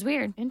 It was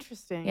weird.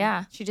 Interesting.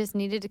 Yeah. She just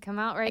needed to come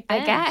out right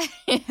I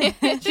then.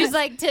 guess. She's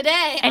like,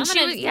 today, And I'm she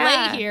going was- to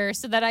yeah. lay here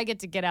so that I get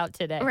to get out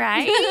today.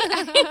 Right?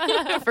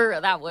 For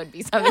real, that would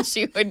be something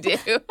she would do.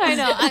 I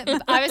know.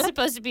 I was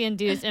supposed to be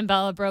induced, and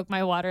Bella broke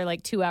my water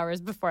like 2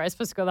 hours before I was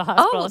supposed to go to the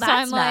hospital. Oh, So that's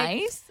I'm like,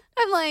 nice.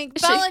 I'm like,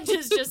 Bella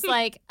just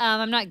like,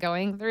 I'm not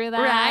going through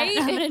that. Right?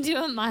 I'm going to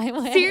do it my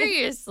way.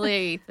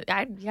 Seriously.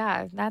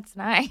 Yeah, that's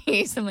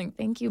nice. I'm like,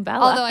 thank you,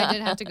 Bella. Although I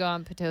did have to go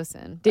on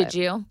Pitocin. Did but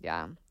you?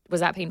 Yeah. Was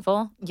that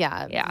painful?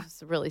 Yeah. Yeah.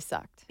 It really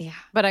sucked. Yeah.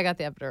 But I got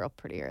the epidural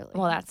pretty early.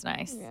 Well, that's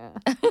nice. yeah.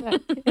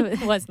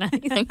 It was nice.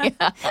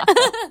 Yeah.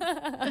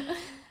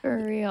 For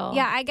real.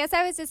 Yeah, I guess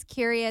I was just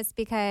curious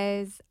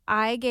because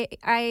I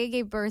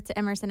gave birth to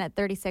Emerson at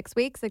 36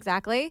 weeks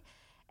exactly.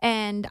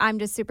 And I'm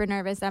just super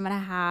nervous I'm going to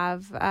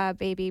have a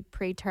baby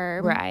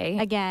preterm Right.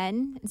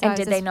 again. So I And was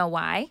did they just- know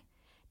why?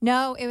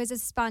 No, it was a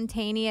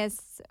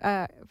spontaneous,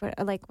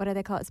 what do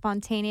they call it?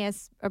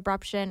 Spontaneous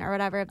abruption or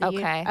whatever of the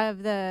Okay.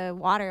 of the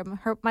water.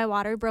 My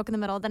water broke in the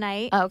middle of the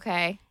night,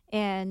 Okay.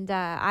 and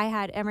I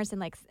had Emerson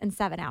like in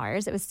 7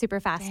 hours. It was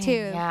super fast Dang, too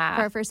yeah.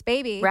 for our first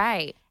baby.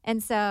 Right.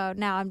 And so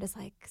now I'm just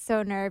like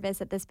so nervous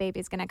that this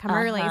baby's going to come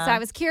early. So Uh-huh. I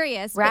was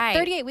curious. Right. But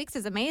 38 weeks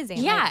is amazing.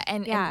 Yeah, Like,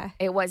 and yeah.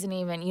 it wasn't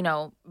even,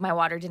 my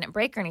water didn't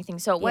break or anything,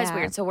 so it was Yeah.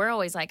 weird. So we're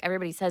always like,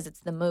 everybody says it's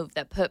the move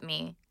that put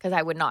me, because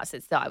I would not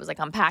sit still. I was like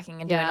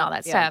unpacking and doing Yeah, all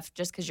that yeah. stuff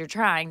just because you're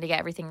trying to get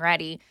everything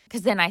ready.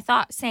 Because then I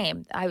thought,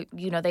 same,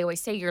 they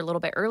always say you're a little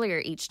bit earlier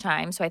each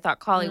time, so I thought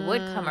Collie would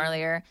come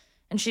earlier,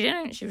 and she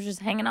didn't. She was just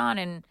hanging on,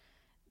 and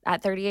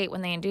at 38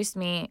 when they induced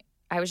me,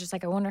 I was just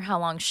like, I wonder how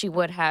long she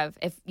would have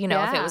if it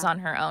Yeah. was on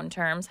her own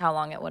terms, how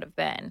long it would have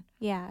been.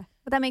 Yeah.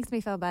 But that makes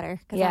me feel better.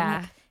 'Cause I'm Yeah.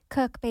 like,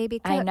 cook, baby,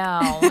 cook. I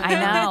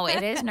know.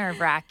 It is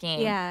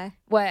nerve-wracking. Yeah.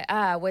 What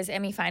was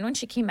Emmy fine when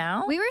she came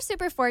out? We were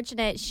super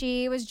fortunate.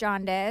 She was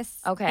jaundice.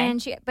 Okay.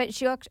 And she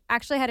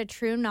actually had a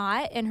true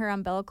knot in her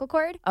umbilical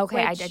cord.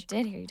 Okay, I which-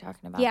 did hear you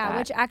talking about Yeah, that.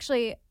 which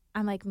actually,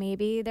 I'm like,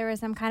 maybe there was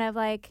some kind of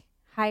like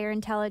higher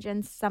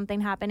intelligence,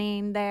 something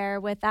happening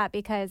there with that,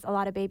 because a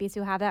lot of babies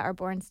who have that are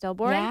born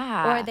stillborn,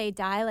 Yeah. or they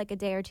die like a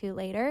day or two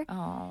later.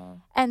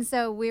 Oh, And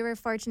so we were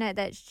fortunate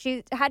that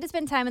she had to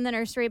spend time in the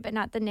nursery, but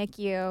not the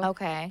NICU.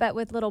 okay. But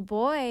with little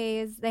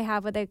boys, they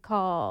have what they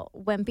call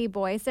wimpy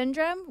boy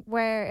syndrome,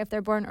 where if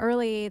they're born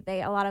early,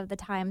 they a lot of the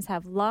times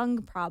have lung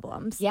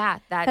problems. Yeah,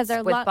 that's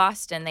they're with lo-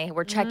 Boston. They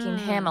were checking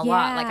him a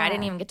lot. Like, I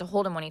didn't Yeah. even get to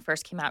hold him when he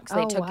first came out because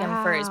they Oh, took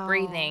him for his wow.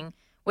 breathing.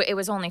 It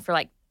was only for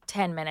like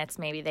 10 minutes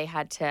maybe they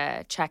had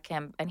to check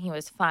him, and he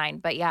was fine.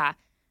 But yeah,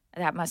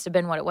 that must have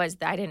been what it was.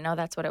 I didn't know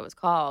that's what it was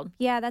called.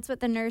 Yeah, that's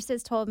what the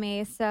nurses told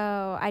me.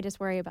 So I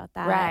just worry about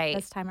that Right.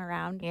 this time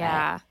around. But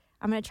Yeah,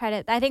 I'm going to try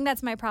to. I think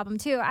that's my problem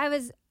too.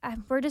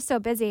 We're just so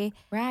busy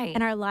right.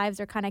 and our lives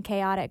are kind of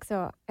chaotic.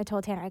 So I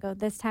told Tanner, I go,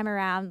 this time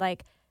around,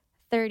 like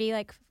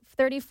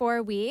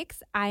 34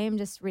 weeks, I am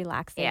just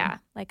relaxing. Yeah.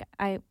 Like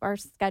our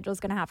schedule's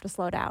going to have to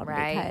slow down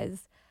Right.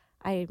 because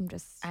I'm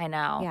just, I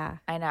know. yeah.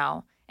 I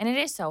know. And it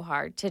is so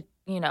hard to,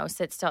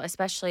 sit still,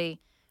 especially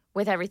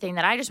with everything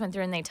that I just went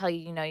through. And they tell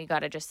you, you got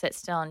to just sit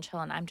still and chill.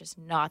 And I'm just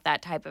not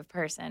that type of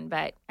person.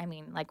 But I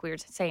mean, like we were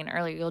saying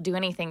earlier, you'll do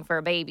anything for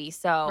a baby.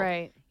 So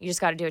Right. you just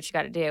got to do what you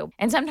got to do.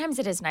 And sometimes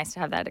it is nice to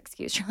have that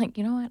excuse. You're like,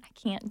 you know what? I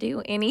can't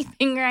do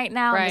anything right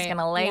now. I'm just Right.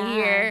 going to lay Yeah.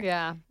 here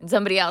Yeah. and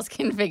somebody else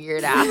can figure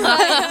it out.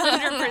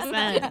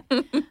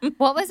 100%.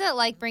 What was it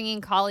like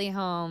bringing Collie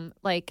home,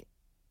 like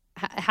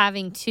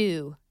having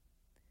two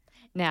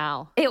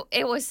now?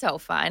 It was so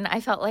fun. I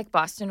felt like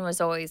Boston was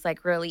always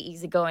like really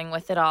easygoing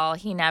with it all.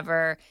 He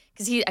never,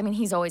 because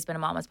he's always been a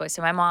mama's boy.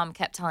 So my mom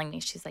kept telling me,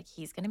 she's like,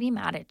 he's gonna be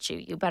mad at you.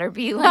 You better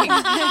be like,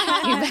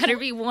 you better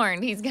be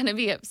warned. He's gonna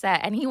be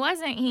upset. And he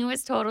wasn't. He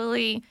was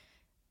totally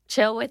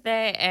chill with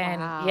it. And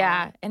Wow.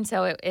 yeah. And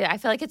so I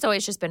feel like it's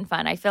always just been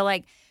fun. I feel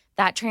like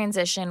that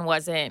transition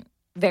wasn't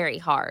very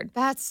hard.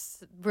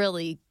 That's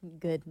really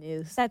good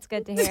news. That's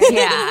good to hear.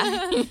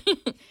 Yeah.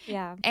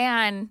 Yeah.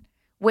 And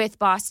with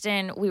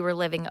Boston, we were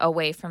living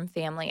away from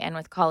family, and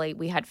with Collie,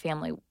 we had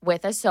family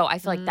with us. So I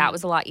feel like that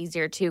was a lot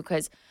easier too,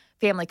 because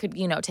family could,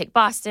 take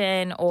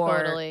Boston or,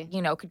 Totally.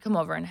 could come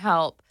over and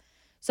help.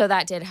 So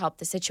that did help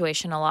the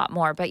situation a lot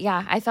more. But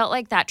yeah, I felt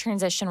like that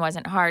transition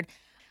wasn't hard.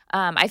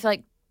 I feel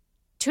like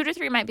 2 to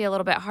 3 might be a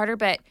little bit harder,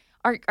 but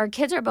our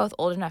kids are both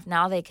old enough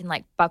now they can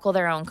like buckle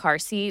their own car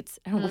seats.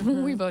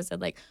 And we both said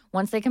like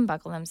once they can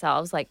buckle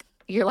themselves, like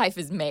your life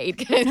is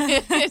made.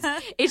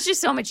 It's just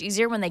so much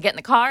easier when they get in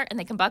the car and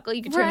they can buckle.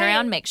 You can turn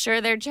around, make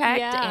sure they're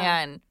checked,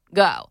 and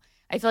go.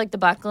 I feel like the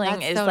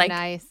buckling is so like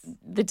nice.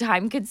 the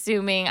time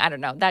consuming. I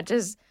don't know. That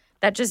just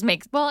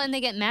makes Well, and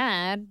they get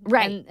mad.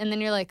 Right. And then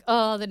you're like,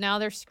 oh, now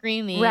they're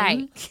screaming.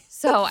 right.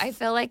 So I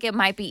feel like it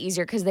might be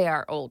easier because they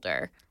are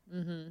older.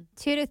 2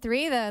 to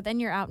 3 though, then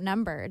you're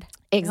outnumbered.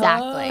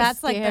 Exactly.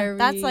 That's like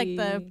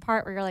the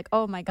part where you're like,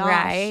 oh my gosh.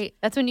 right.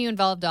 That's when you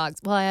involve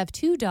dogs. Well, I have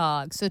 2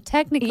 dogs, so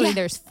technically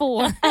there's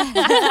 4.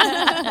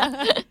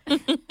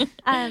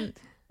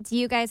 Do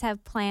you guys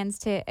have plans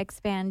to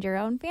expand your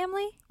own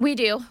family? We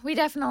do. We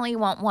definitely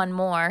want one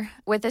more.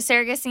 With the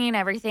surrogacy and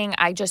everything,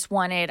 I just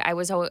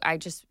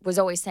was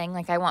always saying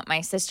like I want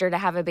my sister to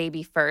have a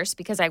baby first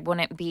because I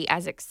wouldn't be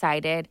as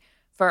excited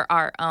for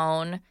our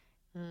own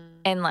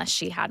unless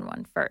she had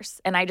one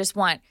first. And I just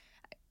want,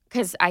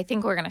 because I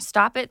think we're going to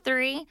stop at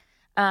 3.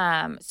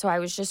 So I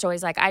was just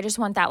always like, I just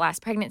want that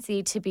last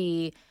pregnancy to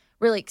be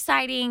really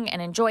exciting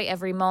and enjoy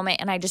every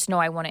moment. And I just know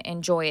I want to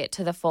enjoy it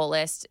to the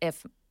fullest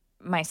if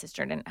my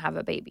sister didn't have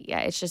a baby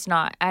yet. It's just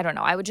not, I don't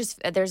know. I would just,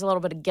 there's a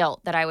little bit of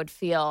guilt that I would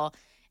feel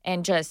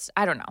and just,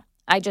 I don't know.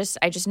 I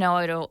just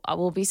know I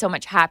will be so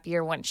much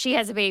happier when she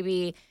has a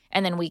baby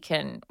and then we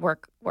can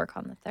work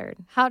on the third.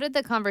 How did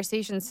the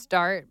conversation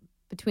start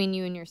between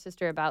you and your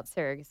sister about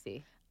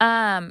surrogacy?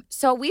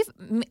 So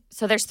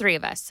there's 3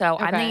 of us. So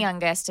I'm the Okay.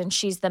 youngest and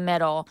she's the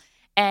middle.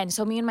 And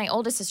so me and my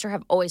oldest sister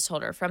have always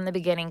told her from the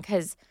beginning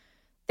because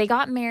they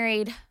got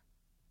married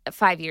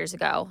 5 years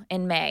ago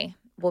in May.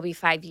 Will be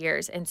 5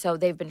 years. And so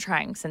they've been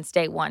trying since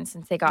day one,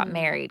 since they got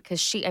married.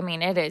 Because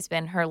it has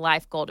been her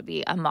life goal to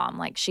be a mom.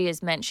 Like she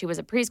was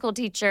a preschool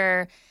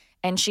teacher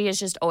and she has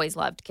just always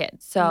loved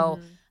kids. So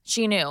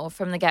she knew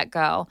from the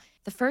get-go.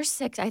 The first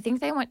 6, I think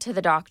they went to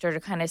the doctor to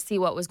kind of see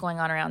what was going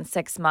on around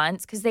 6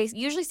 months. Because they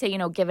usually say,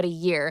 give it a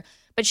year.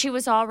 But she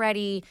was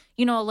already,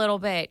 a little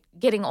bit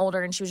getting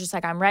older. And she was just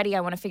like, I'm ready. I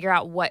want to figure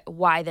out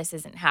why this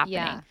isn't happening.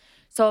 Yeah.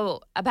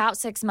 So about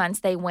 6 months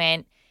they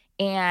went.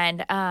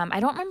 And I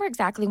don't remember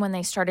exactly when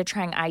they started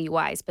trying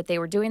IUIs, but they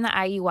were doing the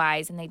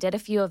IUIs and they did a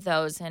few of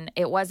those and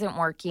it wasn't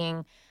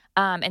working.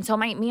 And so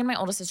me and my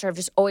oldest sister have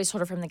just always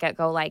told her from the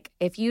get-go, like,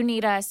 if you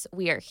need us,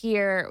 we are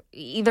here.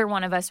 Either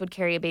one of us would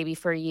carry a baby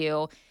for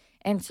you.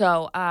 And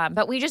so,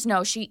 but we just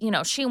know she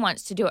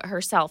wants to do it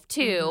herself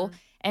too.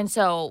 And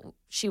so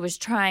she was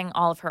trying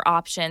all of her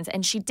options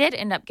and she did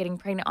end up getting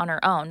pregnant on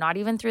her own, not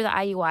even through the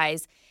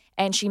IUIs.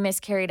 And she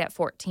miscarried at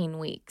 14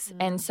 weeks.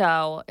 And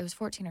so it was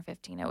 14 or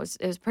 15. It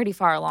was pretty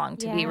far along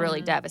to be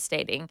really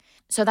devastating.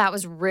 So that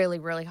was really,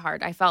 really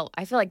hard. I feel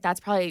like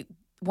that's probably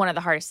one of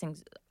the hardest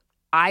things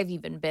I've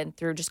even been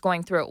through, just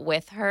going through it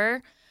with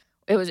her.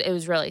 It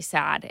was really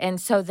sad.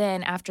 And so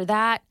then after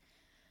that,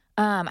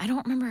 I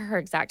don't remember her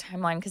exact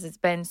timeline because it's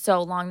been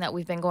so long that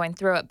we've been going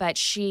through it, but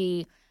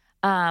she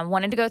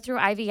wanted to go through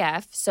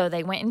IVF. So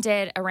they went and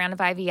did a round of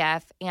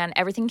IVF and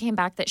everything came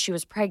back that she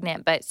was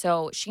pregnant. But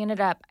so she ended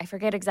up, I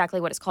forget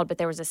exactly what it's called, but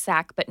there was a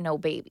sac, but no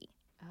baby.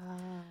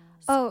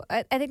 Oh,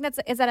 I think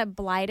is that a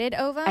blighted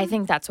ovum? I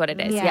think that's what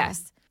it is. Yeah.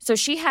 Yes. So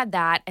she had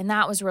that and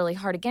that was really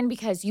hard again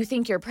because you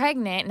think you're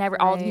pregnant and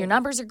all of your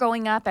numbers are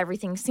going up.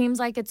 Everything seems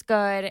like it's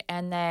good.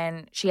 And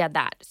then she had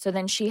that. So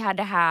then she had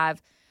to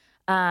have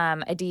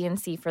a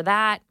D&C for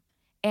that.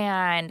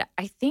 And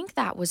I think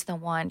that was the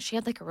one. She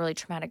had like a really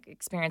traumatic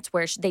experience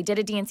where they did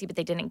a D&C, but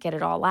they didn't get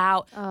it all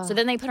out. Oh. So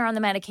then they put her on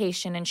the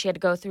medication and she had to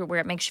go through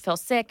where it makes you feel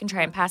sick and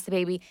try and pass the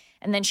baby.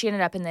 And then she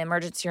ended up in the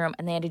emergency room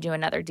and they had to do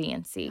another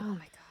D&C. Oh my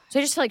God. So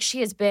I just feel like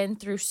she has been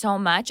through so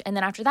much. And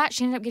then after that,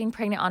 she ended up getting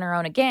pregnant on her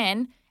own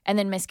again and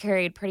then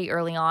miscarried pretty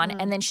early on.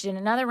 And then she did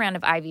another round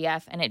of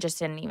IVF and it just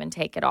didn't even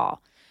take at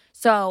all.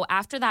 So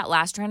after that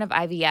last round of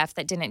IVF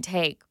that didn't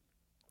take,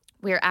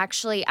 we were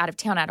actually out of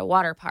town at a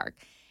water park.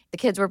 The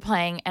kids were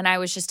playing, and I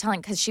was just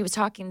telling, because she was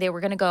talking, they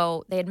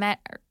had met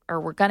or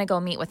were going to go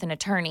meet with an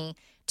attorney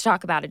to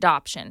talk about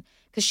adoption.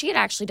 Because she had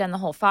actually done the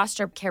whole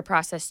foster care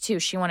process too.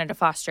 She wanted to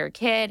foster a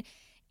kid,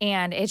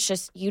 and it's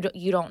just, you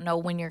don't know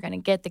when you're going to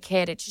get the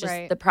kid. It's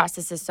just, the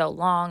process is so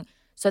long.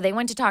 So they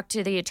went to talk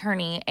to the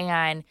attorney,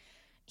 and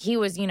he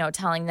was,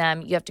 telling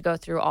them you have to go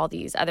through all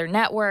these other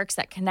networks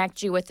that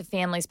connect you with the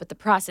families, but the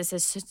process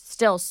is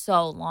still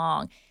so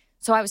long.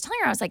 So I was telling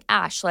her, I was like,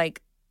 Ash,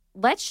 like,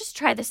 let's just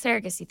try the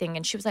surrogacy thing.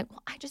 And she was like,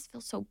 well, I just feel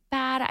so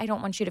bad. I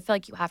don't want you to feel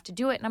like you have to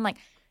do it. And I'm like,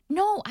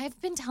 no, I've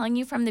been telling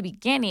you from the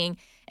beginning.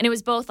 And it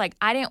was both like,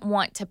 I didn't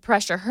want to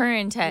pressure her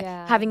into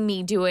having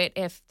me do it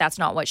if that's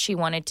not what she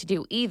wanted to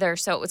do either.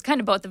 So it was kind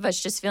of both of us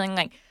just feeling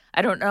like,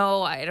 I don't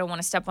know, I don't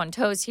want to step on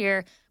toes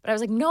here. But I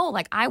was like, no,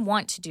 like, I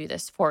want to do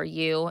this for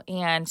you.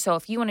 And so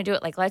if you want to do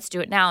it, like, let's do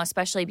it now,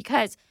 especially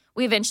because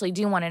we eventually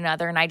do one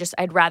another. And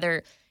I'd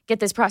rather get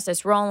this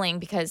process rolling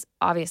because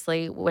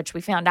obviously, which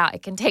we found out,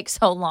 it can take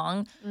so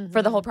long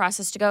for the whole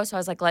process to go. So I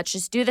was like, let's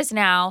just do this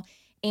now.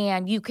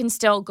 And you can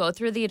still go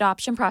through the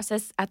adoption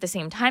process at the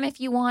same time if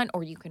you want,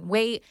 or you can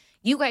wait.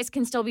 You guys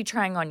can still be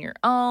trying on your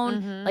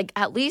own. Like,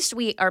 at least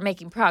we are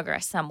making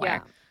progress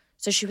somewhere. Yeah.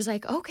 So she was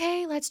like,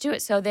 okay, let's do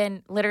it. So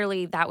then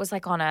literally that was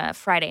like on a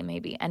Friday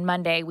maybe. And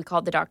Monday we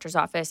called the doctor's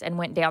office and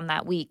went down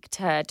that week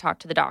to talk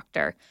to the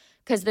doctor.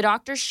 Because the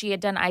doctor she had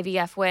done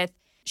IVF with,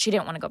 she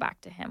didn't want to go back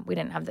to him.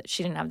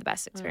 She didn't have the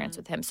best experience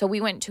with him. So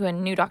we went to a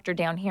new doctor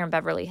down here in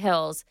Beverly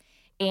Hills.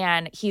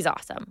 And he's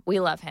awesome. We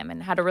love him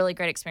and had a really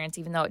great experience,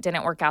 even though it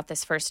didn't work out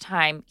this first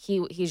time.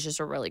 He's just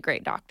a really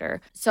great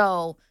doctor.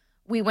 So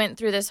we went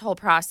through this whole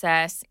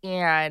process,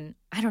 and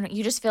I don't know,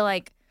 you just feel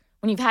like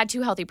when you've had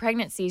 2 healthy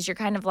pregnancies, you're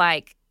kind of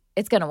like,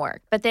 it's going to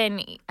work. But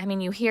then, I mean,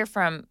 you hear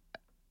from,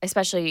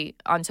 especially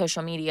on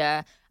social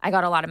media, I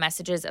got a lot of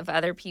messages of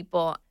other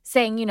people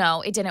saying, you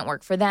know, it didn't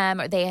work for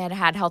them, or they had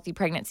had healthy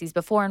pregnancies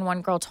before. And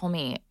one girl told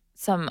me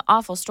some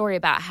awful story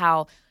about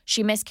how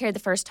she miscarried the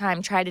first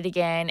time, tried it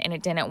again, and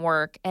it didn't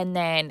work. And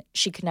then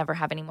she could never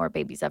have any more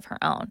babies of her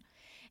own.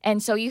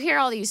 And so you hear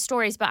all these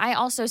stories, but I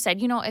also said,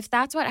 you know, if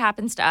that's what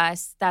happens to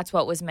us, that's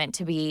what was meant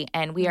to be.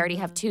 And we already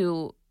have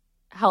 2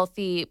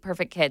 healthy,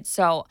 perfect kids.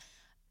 So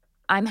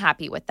I'm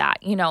happy with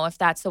that. You know, if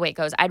that's the way it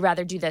goes, I'd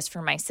rather do this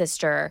for my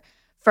sister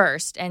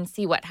first and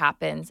see what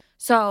happens.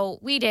 So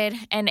we did,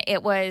 and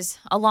it was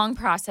a long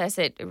process.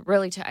 It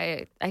really,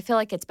 I feel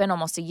like it's been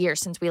almost a year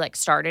since we like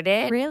started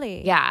it.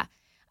 Really? Yeah.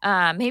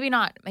 Maybe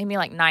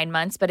like 9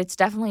 months, but it's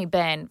definitely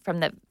been from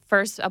the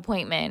first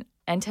appointment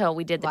until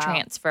we did the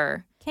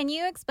transfer. Can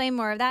you explain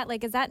more of that?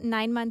 Like, is that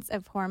 9 months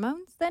of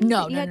hormones then?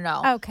 No.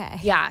 Okay.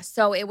 Yeah.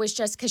 So it was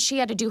just because she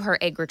had to do her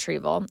egg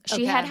retrieval.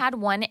 She had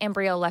one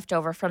embryo left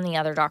over from the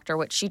other doctor,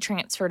 which she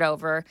transferred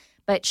over,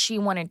 but she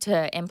wanted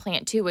to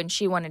implant 2, and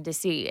she wanted to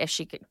see if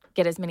she could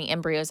get as many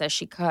embryos as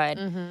she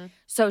could.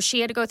 So she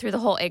had to go through the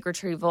whole egg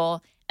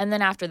retrieval. And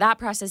then after that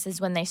process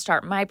is when they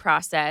start my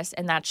process.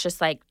 And that's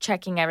just like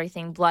checking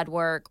everything, blood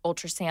work,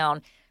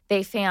 ultrasound.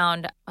 They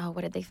found,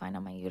 what did they find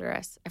on my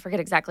uterus? I forget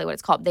exactly what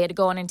it's called. They had to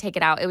go in and take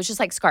it out. It was just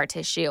like scar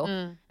tissue.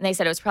 And they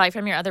said it was probably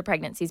from your other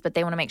pregnancies, but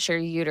they want to make sure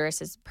your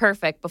uterus is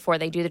perfect before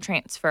they do the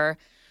transfer.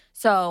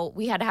 So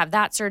we had to have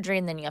that surgery,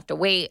 and then you have to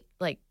wait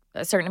like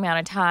a certain amount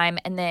of time.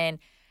 And then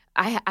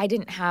I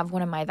didn't have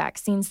one of my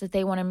vaccines that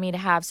they wanted me to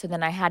have. So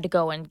then I had to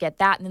go and get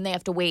that. And then they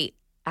have to wait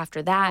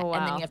after that.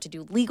 And then you have to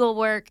do legal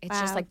work. It's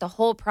just like the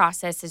whole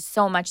process is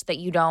so much that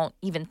you don't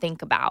even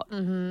think about.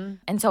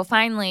 And so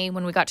finally,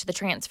 when we got to the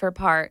transfer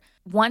part,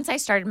 once I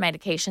started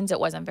medications, it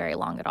wasn't very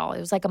long at all. It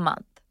was like a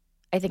month,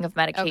 I think, of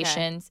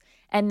medications.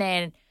 And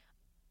then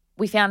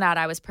we found out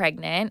I was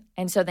pregnant.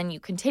 And so then you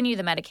continue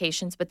the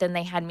medications, but then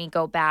they had me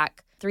go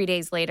back 3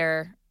 days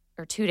later,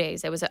 or 2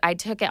 days. I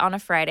took it on a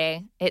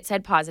Friday. It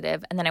said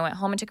positive. And then I went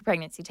home and took a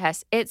pregnancy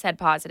test. It said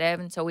positive.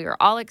 And so we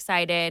were all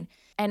excited.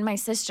 And my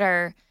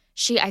sister,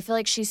 I feel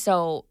like she's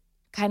so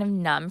kind of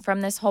numb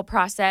from this whole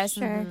process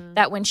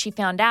that when she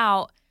found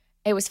out,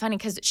 it was funny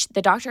because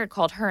the doctor had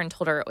called her and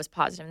told her it was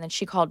positive. And then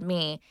she called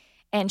me,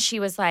 and she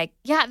was like,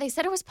 yeah, they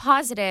said it was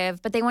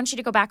positive, but they want you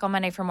to go back on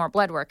Monday for more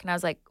blood work. And I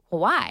was like,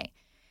 well, why?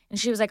 And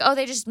she was like, oh,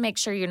 they just make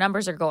sure your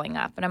numbers are going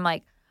up. And I'm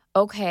like,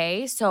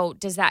 okay, so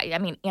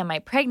am I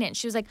pregnant? And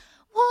she was like,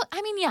 well,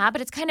 yeah, but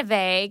it's kind of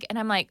vague. And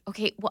I'm like,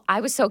 okay, well, I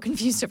was so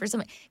confused over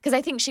something because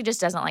I think she just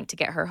doesn't like to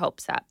get her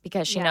hopes up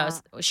because she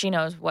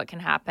knows what can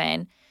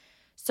happen.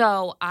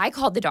 So I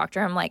called the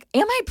doctor. I'm like,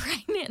 am I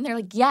pregnant? And they're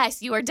like,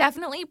 yes, you are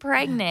definitely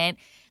pregnant.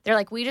 They're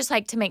like, we just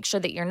like to make sure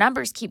that your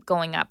numbers keep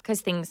going up because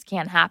things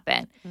can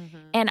happen.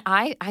 And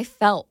I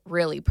felt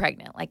really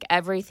pregnant. Like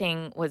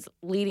everything was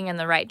leading in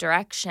the right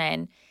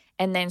direction.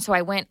 And then so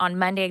I went on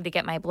Monday to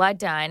get my blood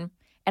done.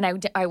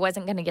 And I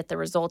wasn't going to get the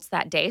results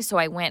that day. So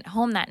I went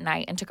home that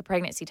night and took a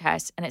pregnancy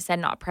test, and it said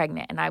not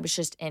pregnant. And I was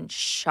just in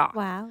shock.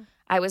 Wow.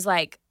 I was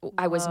like,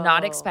 I was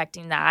not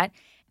expecting that.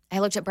 I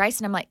looked at Bryce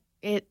and I'm like,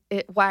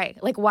 why?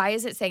 Like, why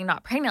is it saying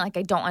not pregnant? Like,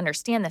 I don't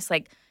understand this.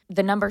 Like,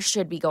 the number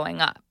should be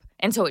going up.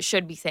 And so it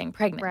should be saying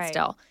pregnant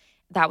still.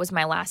 That was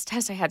my last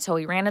test I had. So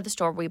we ran to the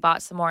store, we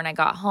bought some more, and I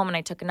got home and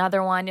I took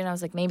another one. And I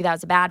was like, maybe that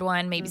was a bad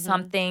one, maybe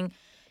something.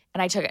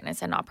 And I took it and it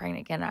said not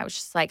pregnant again. And I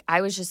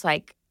was just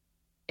like,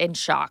 in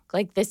shock.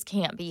 Like, this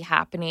can't be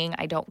happening.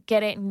 I don't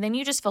get it. And then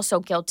you just feel so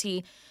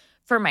guilty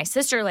for my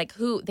sister, like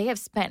who they have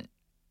spent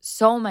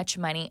so much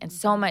money and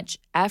so much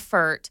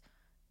effort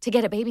to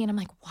get a baby. And I'm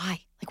like, why?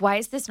 Like, why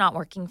is this not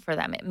working for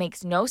them? It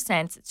makes no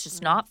sense. It's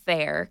just not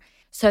fair.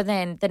 So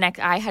then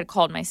I had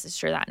called my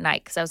sister that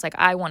night because I was like,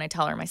 I want to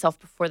tell her myself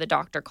before the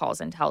doctor calls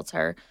and tells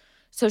her.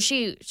 So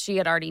she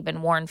had already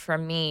been warned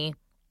from me.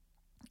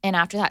 And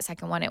after that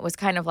second one, it was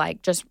kind of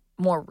like just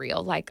more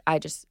real. Like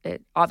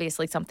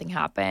obviously something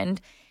happened.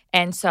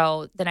 And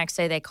so the next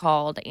day they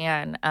called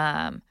and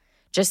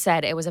just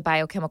said it was a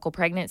biochemical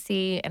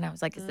pregnancy. And I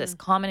was like, is this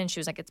common? And she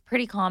was like, it's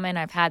pretty common.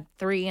 I've had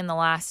 3 in the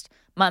last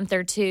month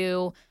or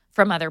 2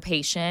 from other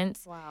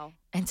patients. Wow.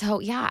 And so,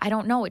 yeah, I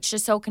don't know. It's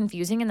just so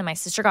confusing. And then my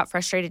sister got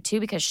frustrated too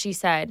because she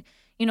said,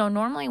 you know,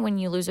 normally when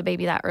you lose a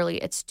baby that early,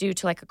 it's due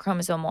to like a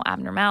chromosomal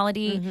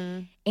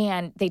abnormality.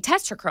 And they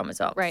test her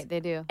chromosomes. Right,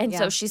 they do. And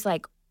so she's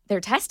like, they're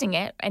testing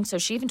it. And so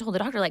she even told the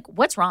doctor, like,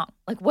 what's wrong?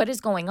 Like, what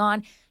is going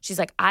on? She's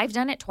like, I've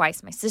done it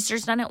twice. My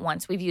sister's done it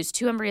once. We've used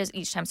 2 embryos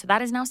each time. So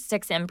that is now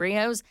 6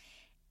 embryos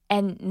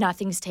and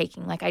nothing's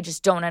taking. Like, I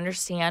just don't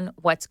understand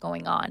what's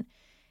going on.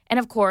 And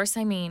of course,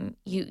 I mean,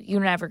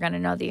 you're never going to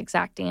know the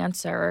exact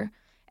answer.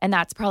 And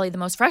that's probably the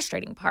most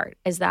frustrating part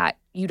is that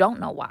you don't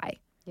know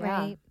why.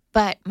 Right.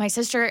 But my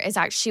sister is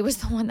actually, she was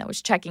the one that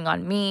was checking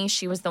on me.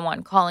 She was the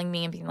one calling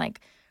me and being like,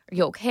 are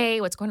you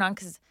okay? What's going on?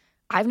 Because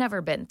I've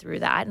never been through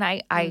that. And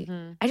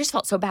I just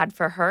felt so bad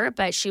for her.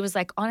 But she was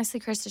like, honestly,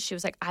 Krista, she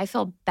was like, I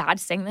feel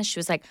bad saying this. She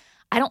was like,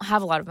 I don't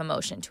have a lot of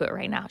emotion to it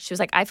right now. She was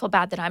like, I feel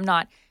bad that I'm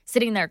not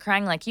sitting there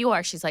crying like you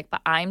are. She's like,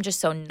 but I'm just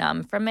so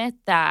numb from it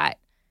that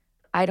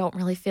I don't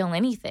really feel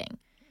anything.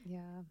 Yeah.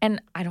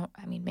 And I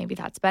mean, maybe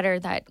that's better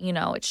that, you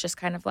know, it's just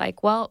kind of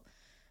like, well,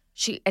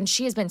 she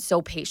has been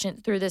so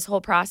patient through this whole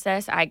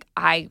process.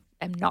 I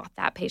am not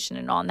that patient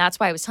at all. And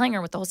that's why I was telling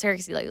her with the whole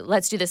surrogacy, like,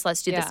 let's do this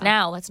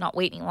now. Let's not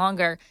wait any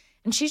longer.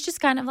 And she's just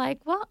kind of like,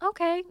 well,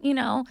 okay, you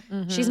know,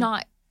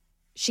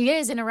 she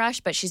is in a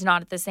rush, but she's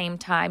not at the same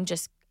time,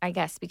 just I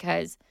guess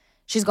because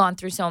she's gone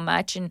through so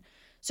much. And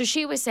so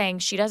she was saying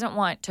she doesn't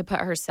want to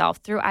put herself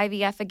through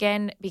IVF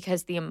again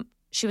because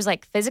she was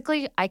like,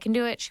 physically, I can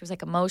do it. She was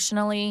like,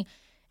 emotionally,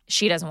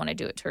 she doesn't want to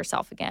do it to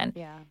herself again.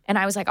 Yeah. And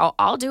I was like,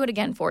 I'll do it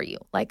again for you.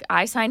 Like,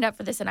 I signed up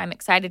for this and I'm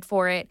excited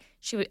for it.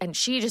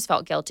 She just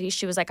felt guilty.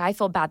 She was like, I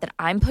feel bad that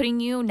I'm putting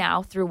you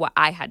now through what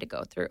I had to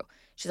go through.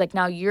 She's like,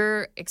 now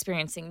you're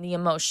experiencing the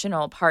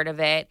emotional part of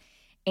it.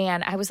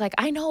 And I was like,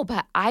 I know,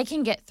 but I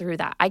can get through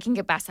that. I can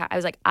get past that. I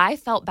was like, I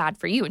felt bad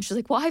for you. And she's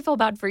like, well, I felt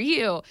bad for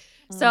you.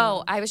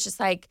 So I was just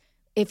like,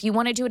 if you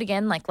want to do it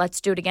again, like, let's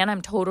do it again.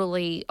 I'm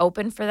totally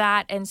open for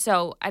that. And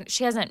so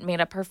she hasn't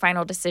made up her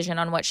final decision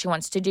on what she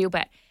wants to do,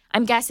 but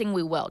I'm guessing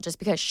we will just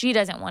because she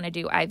doesn't want to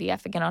do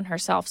IVF again on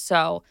herself.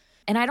 So,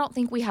 and I don't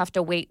think we have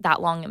to wait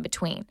that long in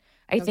between.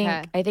 I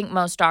think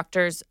most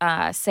doctors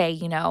say,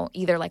 you know,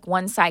 either like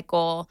 1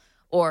 cycle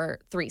or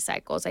 3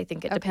 cycles. I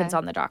think it depends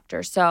on the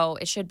doctor. So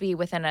it should be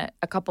within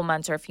a couple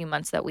months or a few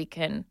months that we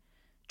can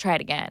try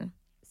it again.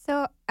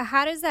 So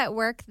how does that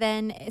work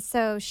then?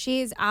 So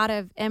she's out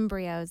of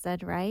embryos then,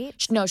 right?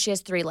 No, she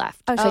has 3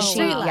 left. Oh, she has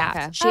 3 left. Yeah,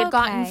 Okay. she had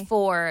gotten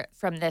 4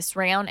 from this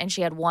round, and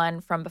she had 1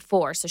 from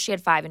before. So she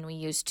had 5, and we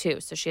used 2.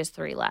 So she has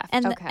 3 left.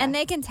 And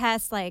they can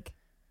test, like,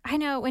 I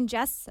know when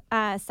Jess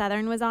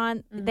Southern was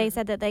on, they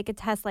said that they could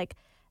test, like,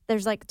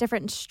 there's like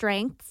different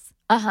strengths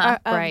of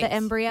the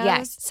embryos.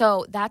 Yes.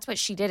 So that's what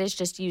she did, is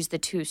just use the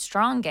 2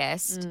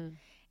 strongest.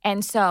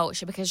 And so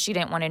because she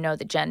didn't want to know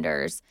the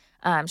genders,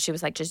 she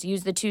was like, just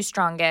use the 2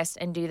 strongest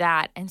and do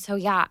that. And so,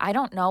 yeah, I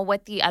don't know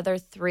what the other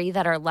 3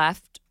 that are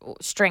left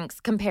strengths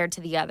compared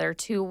to the other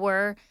 2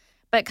 were,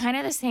 but kind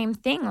of the same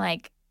thing.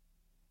 Like,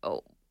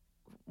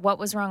 what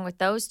was wrong with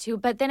those 2?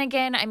 But then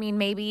again, I mean,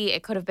 maybe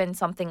it could have been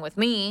something with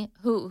me.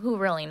 Who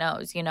really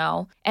knows, you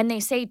know? And they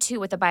say, too,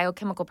 with the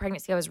biochemical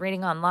pregnancy, I was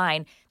reading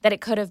online, that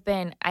it could have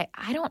been, I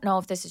don't know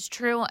if this is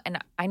true, and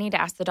I need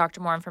to ask the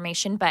doctor more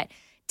information, but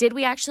did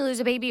we actually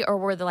lose a baby, or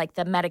were the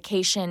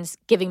medications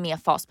giving me a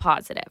false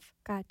positive?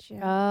 Gotcha.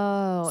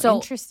 Oh, So,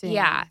 interesting.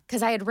 Yeah,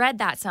 because I had read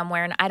that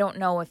somewhere, and I don't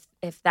know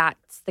if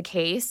that's the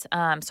case.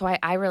 So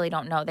I really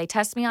don't know. They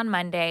test me on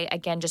Monday,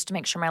 again, just to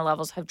make sure my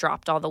levels have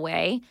dropped all the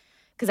way,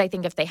 because I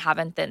think if they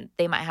haven't, then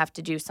they might have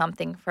to do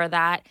something for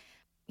that.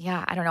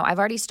 Yeah, I don't know. I've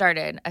already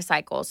started a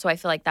cycle, so I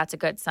feel like that's a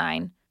good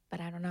sign. But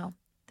I don't know.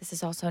 This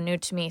is also new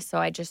to me, so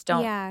I just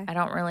don't. Yeah. I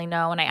don't really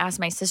know. And I asked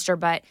my sister,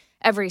 but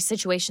every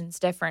situation's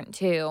different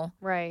too.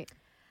 Right.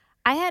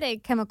 I had a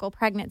chemical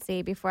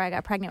pregnancy before I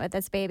got pregnant with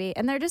this baby,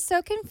 and they're just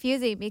so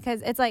confusing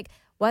because it's like,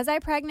 was I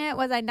pregnant?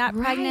 Was I not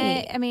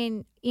pregnant? I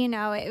mean, you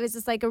know, it was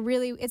just like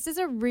it's just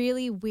a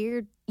really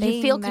weird thing.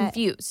 You feel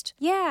confused.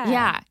 Yeah.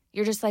 Yeah.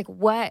 You're just like,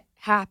 what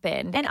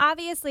happened? And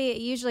obviously,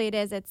 usually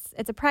it's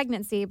a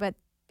pregnancy, but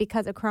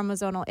because of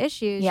chromosomal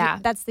issues, Yeah.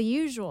 that's the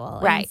usual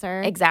Right.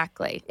 answer.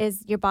 Exactly.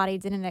 Is your body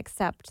didn't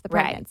accept the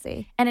Right.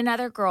 pregnancy. And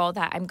another girl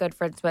that I'm good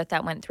friends with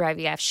that went through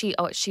IVF,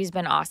 she's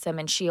been awesome,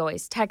 and she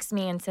always texts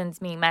me and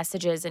sends me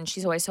messages, and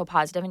she's always so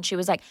positive. And she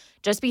was like,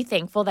 just be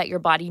thankful that your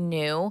body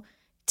knew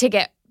to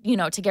get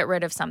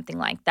rid of something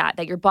like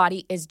that your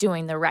body is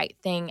doing the right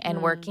thing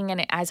and working.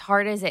 And as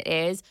hard as it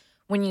is,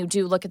 when you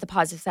do look at the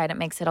positive side, it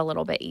makes it a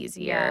little bit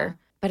easier.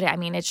 Yeah. But I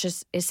mean,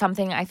 it's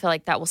something I feel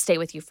like that will stay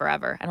with you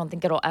forever. I don't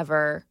think it'll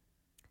ever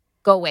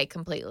go away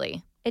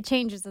completely. It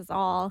changes us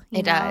all.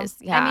 It does,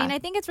 yeah. I mean, I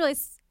think it's really,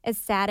 as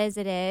sad as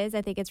it is,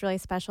 I think it's really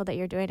special that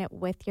you're doing it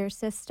with your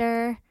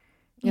sister.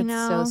 You It's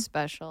know? so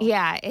special.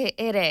 Yeah,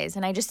 it is.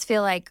 And I just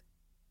feel like,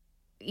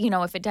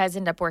 if it does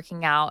end up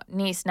working out,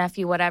 niece,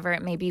 nephew, whatever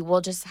it may be,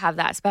 we'll just have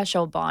that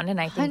special bond.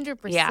 And I think,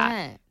 100%.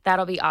 yeah,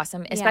 that'll be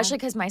awesome, especially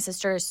because my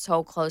sister is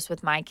so close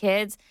with my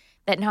kids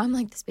that now I'm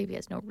like, this baby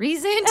has no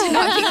reason to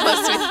not be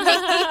close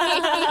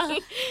with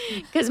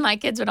me. Because my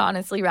kids would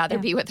honestly rather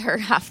be with her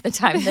half the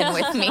time than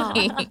with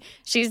me.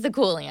 She's the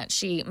cool aunt.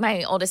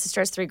 My oldest sister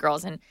has 3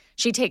 girls, and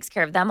she takes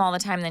care of them all the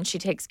time. Then she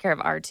takes care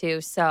of our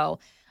 2. So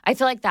I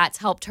feel like that's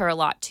helped her a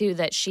lot too,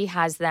 that she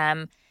has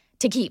them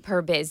to keep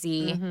her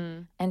busy.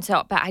 And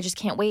so, but I just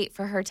can't wait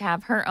for her to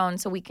have her own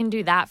so we can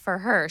do that for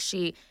her.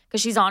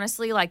 Because she's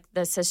honestly like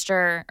the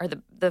sister or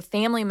the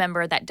family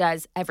member that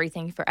does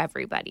everything for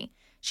everybody.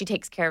 She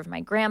takes care of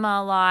my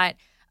grandma a lot.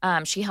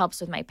 She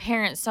helps with my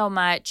parents so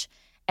much.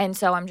 And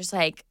so I'm just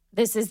like,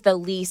 this is the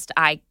least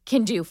I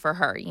can do for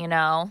her, you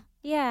know?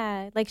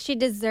 Yeah, like she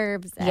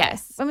deserves it.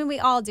 Yes. I mean, we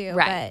all do,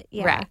 Right. but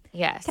yeah. Right.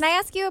 Yes. Can I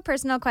ask you a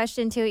personal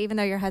question too, even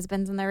though your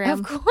husband's in the room?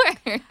 Of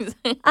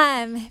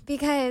course.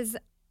 Because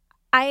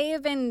I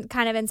have been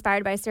kind of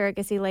inspired by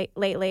surrogacy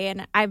lately,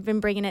 and I've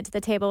been bringing it to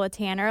the table with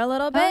Tanner a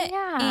little bit.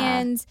 yeah.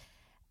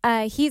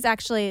 And he's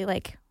actually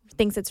like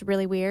thinks it's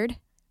really weird,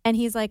 and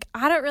he's like,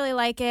 I don't really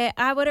like it.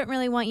 I wouldn't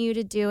really want you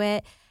to do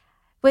it.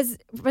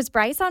 Was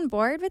Bryce on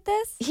board with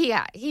this?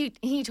 Yeah, he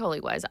totally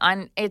was.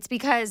 It's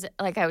because,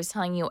 like I was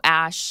telling you,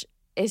 Ash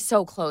is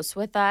so close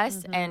with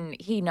us, and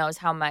he knows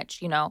how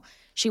much, you know,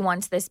 she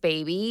wants this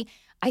baby.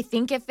 I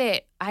think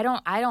I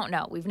don't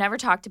know. We've never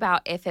talked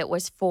about if it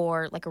was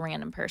for like a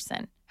random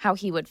person, how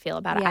he would feel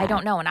about it. I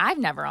don't know. And I've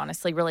never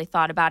honestly really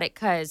thought about it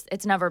because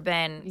it's never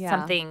been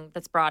something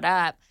that's brought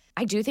up.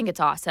 I do think it's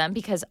awesome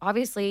because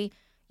obviously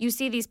you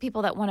see these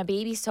people that want a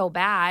baby so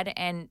bad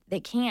and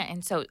they can't.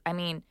 And so, I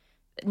mean,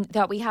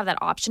 that we have that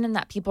option and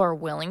that people are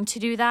willing to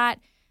do that,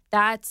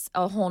 that's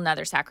a whole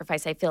nother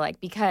sacrifice, I feel like,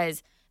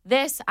 because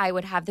this, I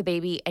would have the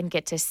baby and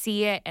get to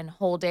see it and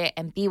hold it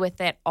and be with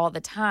it all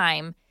the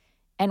time.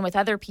 And with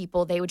other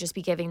people, they would just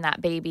be giving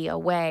that baby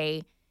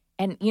away.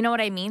 And you know what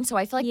I mean? So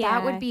I feel like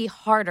that would be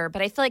harder.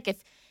 But I feel like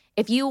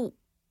if you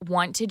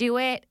want to do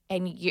it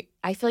and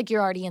I feel like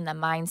you're already in the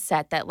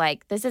mindset that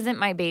like, this isn't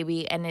my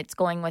baby and it's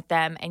going with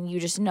them. And you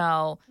just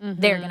know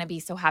they're going to be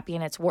so happy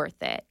and it's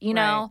worth it, you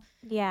know?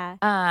 Yeah.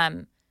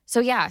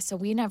 So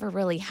we never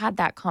really had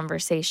that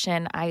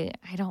conversation. I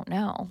don't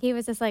know. He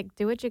was just like,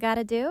 do what you got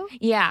to do.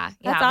 Yeah.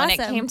 That's When it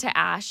awesome. came to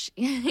Ash,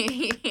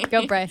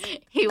 Go, Bryce.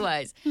 he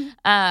was.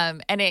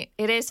 And it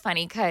is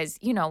funny because,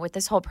 you know, with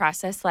this whole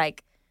process,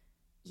 like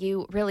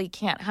you really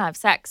can't have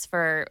sex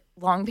for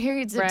long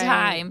periods of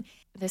time.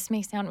 This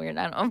may sound weird.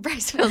 I don't know if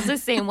Bryce feels the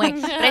same way,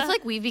 but I feel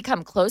like we've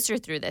become closer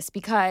through this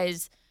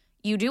because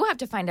you do have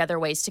to find other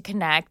ways to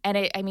connect.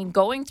 And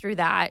going through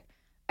that,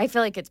 I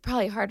feel like it's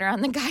probably harder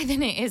on the guy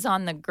than it is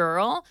on the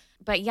girl.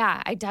 But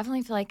yeah, I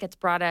definitely feel like it's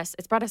brought us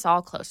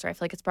all closer. I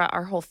feel like it's brought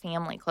our whole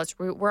family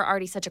closer. We're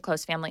already such a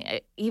close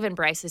family. Even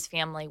Bryce's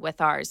family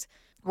with ours,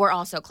 we're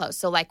also close.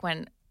 So like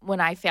when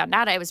I found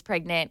out I was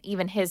pregnant,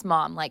 even his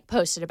mom like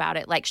posted about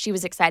it. Like she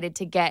was excited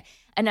to get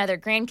another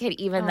grandkid,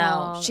 even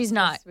though she's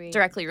not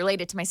directly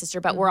related to my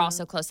sister, but we're all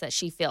so close that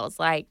she feels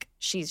like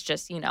she's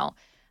just, you know,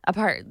 a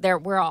part there.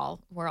 We're all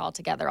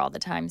together all the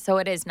time. So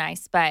it is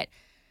nice. But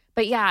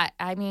yeah,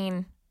 I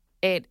mean,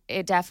 it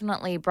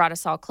definitely brought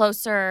us all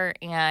closer,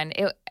 and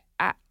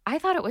I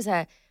thought it was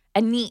a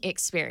neat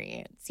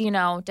experience, you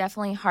know,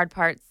 definitely hard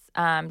parts,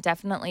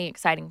 definitely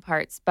exciting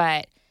parts,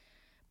 but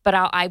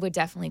I would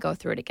definitely go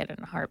through it again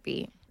in a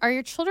heartbeat. Are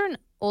your children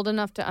old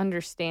enough to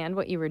understand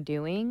what you were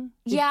doing?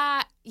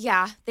 Yeah,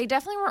 they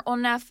definitely were old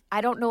enough.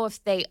 I don't know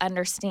if they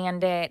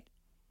understand it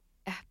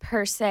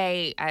per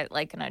se,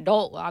 like an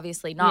adult,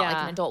 obviously not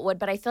like an adult would,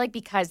 but I feel like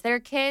because they're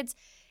kids,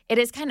 it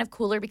is kind of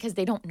cooler because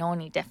they don't know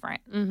any different.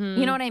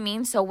 You know what I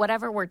mean? So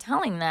whatever we're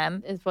telling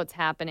them is what's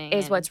happening.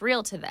 Is what's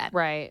real to them.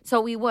 Right.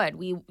 So we,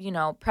 you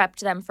know,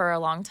 prepped them for a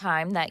long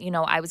time that, you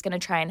know, I was going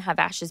to try and have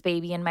Ash's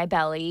baby in my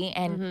belly.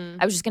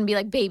 And I was just going to be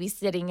like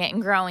babysitting it and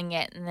growing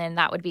it. And then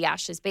that would be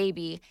Ash's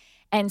baby.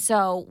 And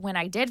so when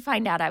I did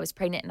find out I was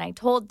pregnant and I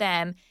told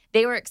them,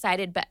 they were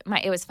excited. But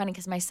it was funny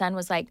because my son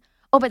was like,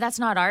 oh, but that's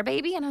not our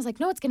baby. And I was like,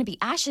 no, it's going to be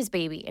Ash's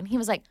baby. And he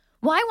was like,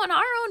 well, I want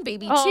our own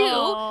baby too.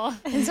 Aww.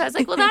 And so I was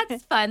like, well,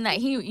 that's fun that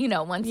he, you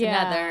know, wants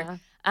another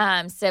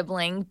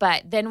sibling.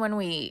 But then when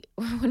we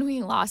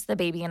lost the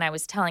baby and I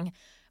was telling,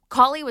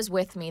 Collie was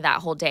with me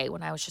that whole day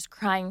when I was just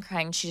crying.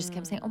 She just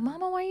kept saying, oh,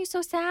 Mama, why are you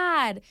so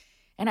sad?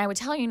 And I would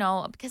tell her, you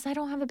know, because I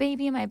don't have a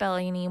baby in my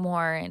belly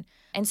anymore.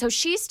 And so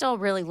she's still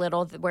really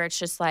little where it's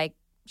just like,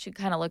 she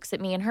kind of looks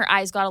at me and her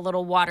eyes got a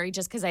little watery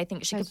just because I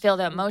think she could feel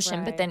the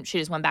emotion. But then she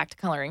just went back to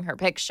coloring her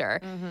picture,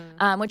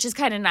 which is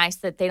kind of nice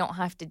that they don't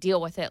have to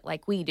deal with it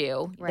like we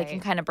do. They can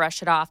kind of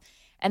brush it off.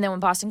 And then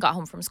when Boston got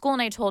home from school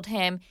and I told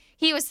him,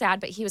 he was sad,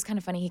 but he was kind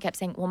of funny. He kept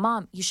saying, well,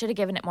 Mom, you should have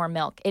given it more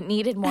milk. It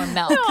needed more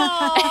milk.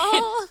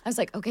 I was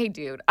like, okay,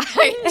 dude,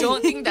 I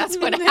don't think that's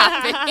what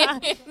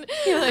happened.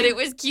 But it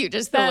was cute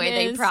just the way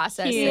they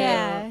processed it.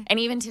 And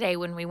even today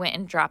when we went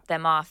and dropped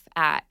them off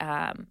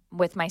at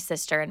with my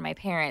sister and my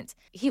parents,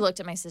 he looked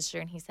at my sister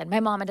and he said,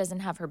 my mama doesn't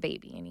have her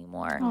baby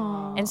anymore.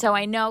 And so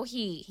I know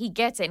he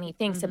gets it and he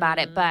thinks about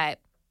it, but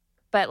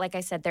like I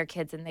said, they're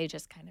kids and they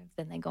just kind of,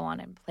 then they go on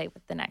and play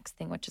with the next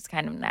thing, which is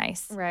kind of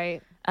nice.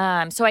 Right.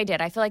 So I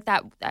did. I feel like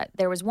that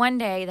there was one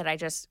day that I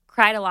just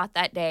cried a lot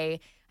that day.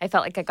 I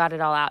felt like I got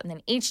it all out. And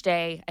then each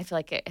day, I feel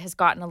like it has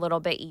gotten a little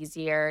bit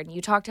easier. And you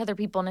talk to other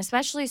people, and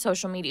especially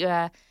social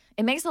media,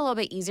 it makes it a little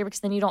bit easier because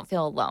then you don't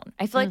feel alone.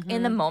 I feel like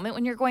in the moment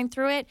when you're going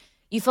through it,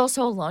 you feel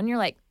so alone. You're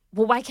like,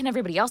 well, why can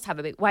everybody else have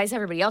a baby? Why is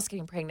everybody else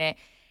getting pregnant?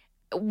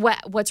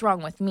 What's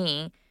wrong with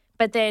me?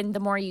 But then the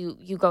more you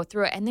go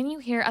through it, and then you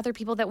hear other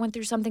people that went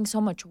through something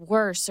so much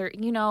worse, or,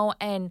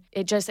 and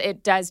it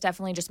does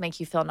definitely just make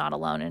you feel not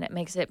alone. And it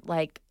makes it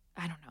like,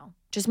 I don't know,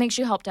 just makes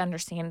you help to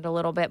understand it a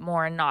little bit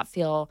more and not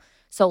feel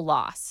so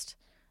lost.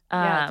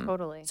 Yeah,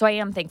 totally. So I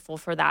am thankful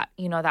for that,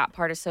 that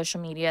part of social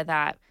media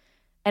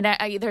and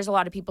there's a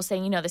lot of people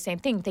saying, the same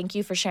thing. Thank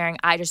you for sharing.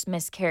 I just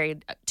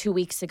miscarried 2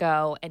 weeks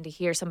ago, and to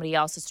hear somebody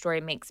else's story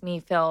makes me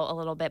feel a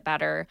little bit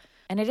better.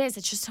 And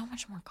it's just so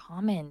much more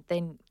common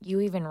than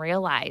you even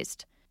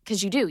realized.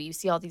 Because you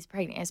see all these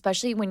pregnant,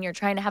 especially when you're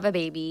trying to have a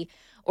baby,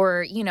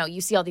 or,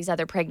 you see all these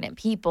other pregnant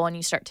people and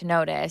you start to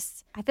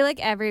notice. I feel like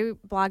every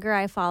blogger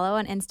I follow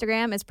on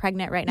Instagram is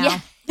pregnant right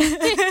now.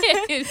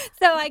 Yeah.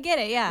 So I get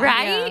it. Yeah.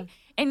 Right? Yeah.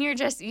 And you're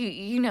just,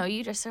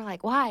 you just are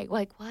like, why?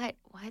 Like, what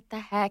the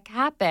heck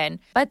happened?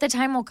 But the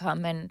time will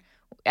come, and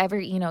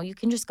you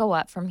can just go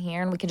up from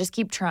here, and we can just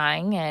keep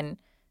trying, and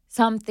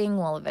something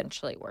will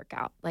eventually work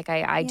out. Like,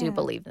 I do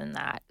believe in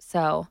that.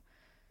 So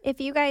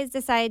if you guys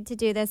decide to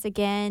do this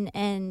again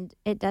and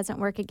it doesn't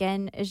work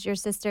again, is your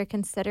sister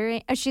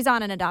considering? Oh, she's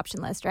on an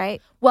adoption list,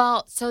 right?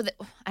 Well,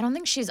 I don't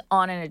think she's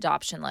on an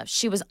adoption list.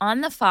 She was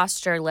on the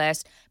foster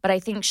list, but I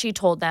think she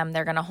told them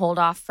they're going to hold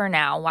off for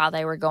now while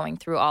they were going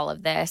through all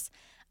of this.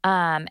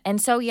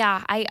 And so,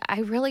 yeah, I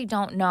really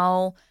don't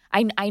know.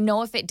 I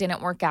know if it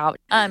didn't work out,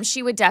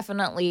 she would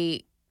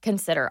definitely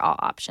consider all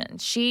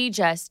options. She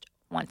just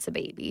wants a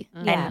baby.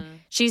 Yeah. And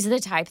she's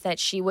the type that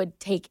she would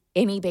take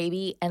any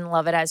baby and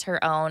love it as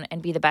her own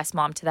and be the best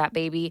mom to that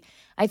baby.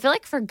 I feel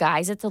like for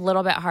guys, it's a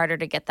little bit harder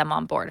to get them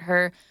on board.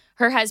 Her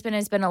husband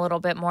has been a little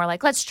bit more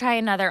like, let's try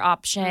another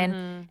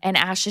option. And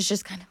Ash is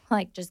just kind of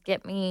like, just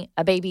get me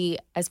a baby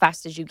as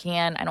fast as you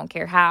can. I don't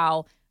care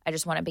how. I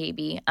just want a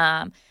baby.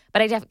 But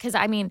because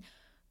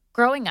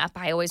growing up,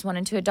 I always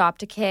wanted to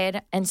adopt a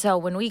kid. And so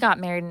when we got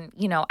married,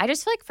 I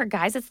just feel like for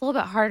guys, it's a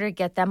little bit harder to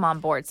get them on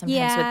board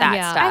sometimes with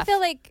that stuff. I feel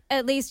like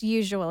at least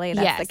usually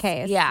that's the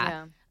case.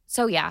 Yeah.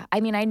 So, yeah, I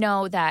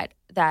know that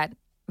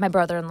my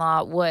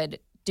brother-in-law would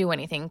do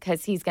anything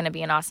because he's going to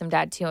be an awesome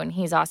dad too, and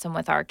he's awesome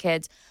with our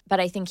kids. But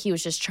I think he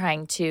was just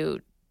trying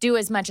to do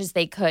as much as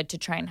they could to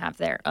try and have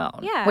their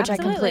own. Yeah, which absolutely.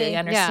 I completely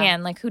understand.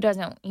 Yeah. Like, who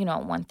doesn't,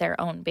 want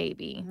their own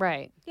baby?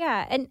 Right.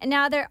 Yeah. And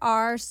now there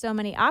are so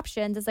many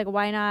options. It's like,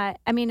 why not?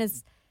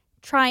 As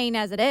trying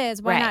as it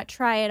is, why not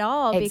try it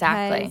all?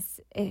 Exactly.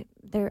 Because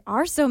there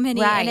are so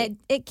many, and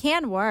it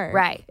can work.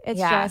 Right. It's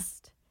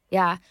just.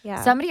 Yeah.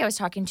 Yeah. Somebody I was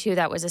talking to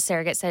that was a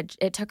surrogate said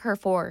it took her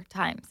 4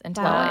 times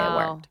until it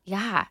worked.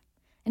 Yeah.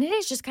 And it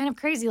is just kind of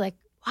crazy. Like,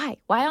 why?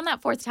 Why on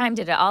that 4th time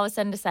did it all of a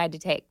sudden decide to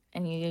take?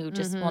 And you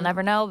just will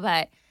never know.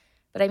 But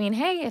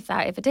hey, if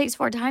it takes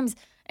 4 times,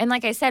 and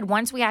like I said,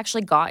 once we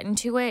actually got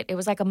into it, it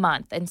was like a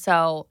month. And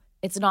so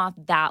it's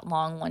not that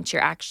long once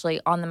you're actually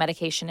on the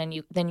medication,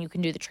 and then you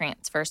can do the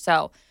transfer.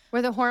 So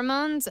were the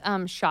hormones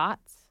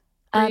shots?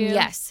 for you?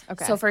 Yes.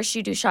 Okay. So first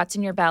you do shots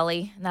in your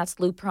belly, and that's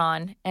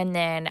Lupron. And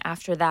then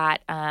after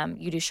that,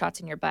 you do shots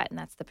in your butt, and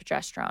that's the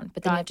progesterone.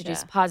 But then you have to do Gotcha.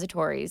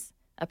 suppositories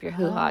up your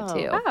hoo-ha,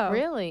 too. Oh.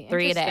 Really?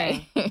 3 a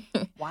day.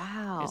 Interesting.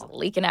 Wow. Just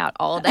leaking out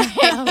all day.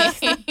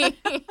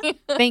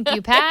 Thank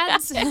you,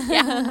 pads.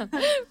 Yeah,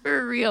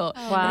 for real.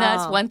 Wow. And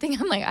that's one thing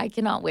I'm like, I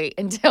cannot wait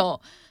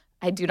until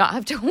I do not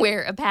have to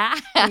wear a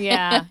pad.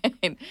 Yeah.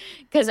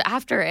 Because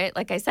after it,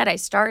 like I said, I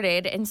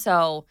started. And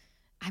so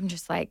I'm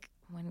just like,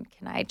 when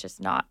can I just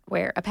not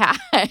wear a pad?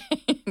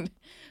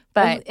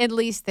 But at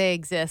least they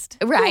exist.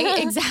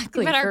 right,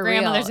 exactly. But our for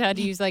grandmothers real. had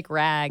to use like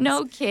rags.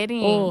 No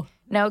kidding. Oh.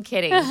 No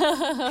kidding.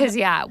 Because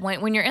yeah,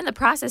 when you're in the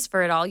process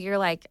for it all, you're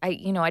like, I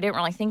didn't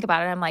really think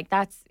about it. I'm like,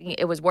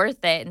 it was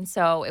worth it, and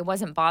so it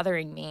wasn't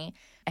bothering me.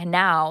 And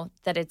now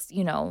that it's,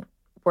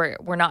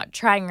 we're not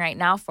trying right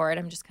now for it,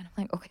 I'm just kind of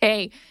like,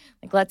 okay,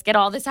 like let's get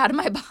all this out of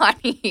my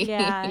body.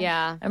 Yeah.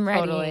 Yeah. I'm ready.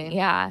 Totally.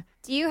 Yeah.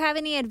 Do you have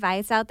any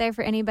advice out there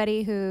for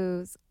anybody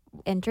who's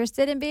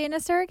interested in being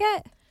a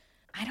surrogate?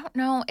 I don't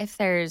know if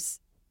there's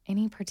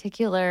any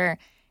particular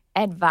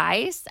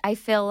advice. I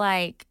feel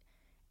like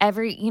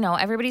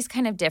everybody's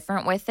kind of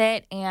different with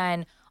it.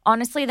 And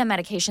honestly, the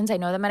medications, I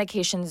know the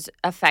medications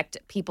affect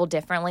people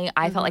differently.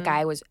 I felt like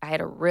I had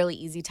a really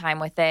easy time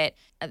with it.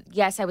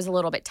 Yes, I was a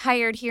little bit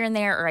tired here and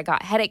there, or I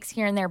got headaches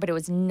here and there, but it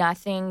was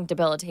nothing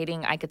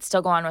debilitating. I could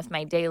still go on with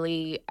my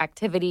daily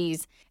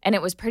activities, and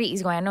it was pretty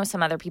easy going. I know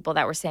some other people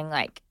that were saying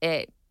like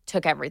it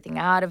took everything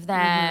out of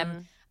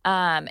them.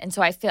 And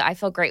so I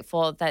feel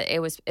grateful that it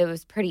was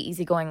pretty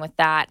easy going with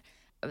that.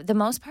 The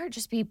most part,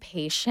 just be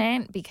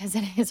patient because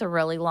it is a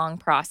really long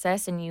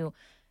process and you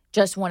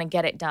just want to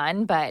get it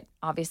done. But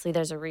obviously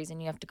there's a reason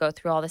you have to go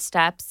through all the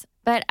steps.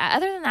 But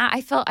other than that,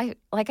 I felt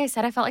like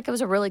it was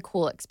a really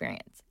cool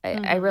experience.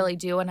 I really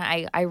do. And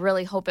I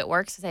really hope it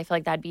works because I feel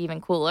like that'd be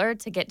even cooler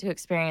to get to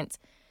experience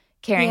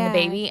carrying the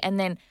baby. And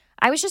then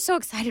I was just so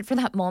excited for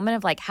that moment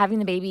of like having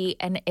the baby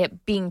and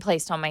it being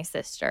placed on my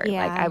sister.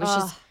 Yeah. Like I was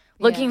just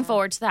looking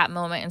forward to that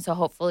moment. And so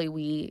hopefully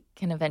we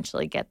can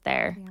eventually get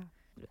there. Yeah.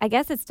 I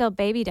guess it's still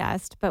baby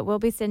dust, but we'll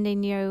be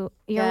sending you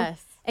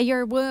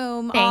your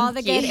womb all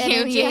the good Thank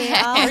energy. you.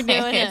 Yes. All We're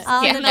doing it.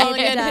 all Getting the all the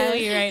baby good dust.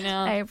 hooey right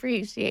now. I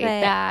appreciate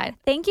But that.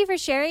 Thank you for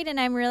sharing, and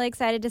I'm really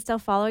excited to still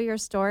follow your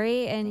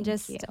story. And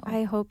Thank you.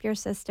 I hope your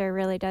sister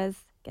really does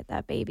get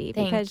that baby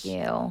Thank because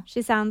you.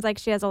 she sounds like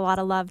she has a lot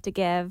of love to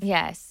give.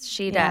 Yes,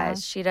 she Yeah.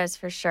 does. She does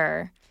for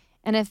sure.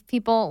 And if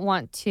people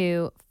want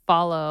to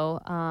follow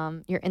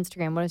your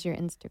Instagram, what is your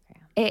Instagram?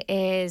 It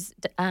is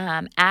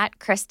at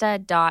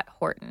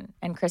Krista.Horton.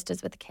 And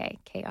Krista's with a K.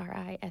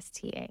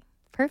 Krista.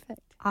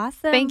 Perfect.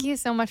 Awesome. Thank you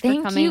so much for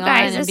Thank coming you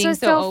guys. on and This being was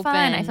so so open.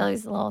 fun. I feel like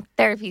it's a little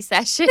therapy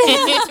session.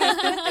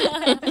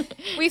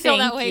 We feel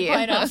that Thank way you.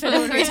 quite often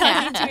when we're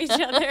talking to each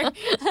other.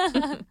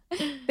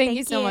 Thank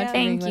you so much for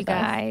being Thank you with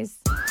us. guys.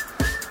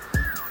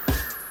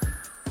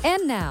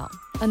 And now,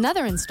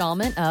 another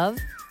installment of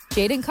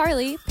Jade and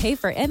Carly pay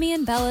for Emmy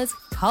and Bella's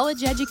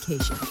college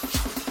education.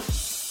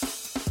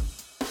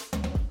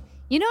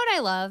 You know what I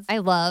love? I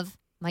love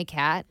my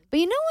cat. But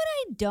you know what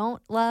I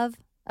don't love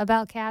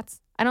about cats?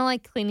 I don't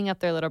like cleaning up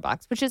their litter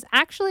box, which is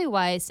actually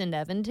why I send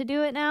Evan to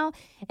do it now.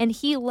 And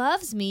he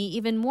loves me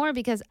even more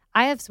because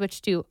I have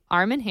switched to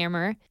Arm &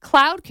 Hammer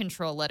Cloud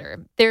Control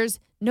Litter. There's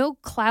no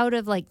cloud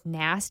of like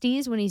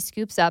nasties when he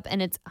scoops up,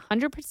 and it's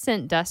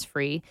 100% dust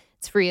free.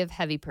 It's free of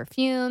heavy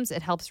perfumes.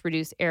 It helps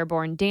reduce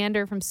airborne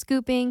dander from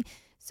scooping.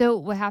 So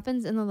what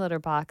happens in the litter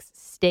box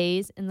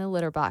stays in the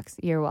litter box.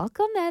 You're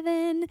welcome,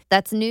 Evan.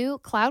 That's new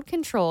Cloud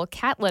Control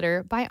Cat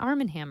Litter by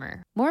Arm &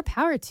 Hammer. More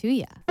power to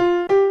ya.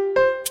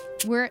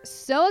 We're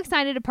so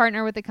excited to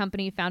partner with a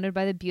company founded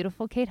by the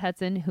beautiful Kate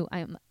Hudson, who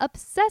I'm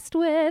obsessed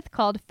with,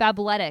 called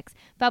Fabletics.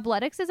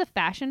 Fabletics is a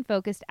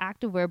fashion-focused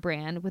activewear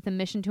brand with a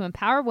mission to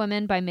empower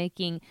women by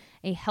making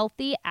a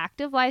healthy,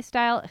 active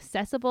lifestyle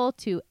accessible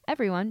to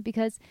everyone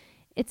because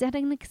it's at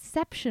an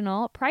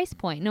exceptional price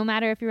point. No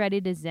matter if you're ready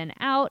to zen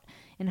out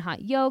in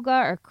hot yoga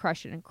or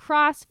crush it in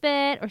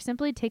CrossFit or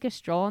simply take a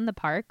stroll in the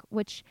park,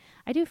 which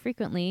I do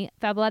frequently,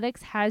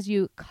 Fabletics has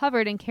you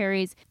covered and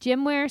carries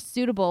gym wear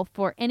suitable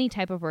for any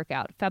type of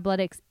workout.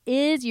 Fabletics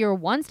is your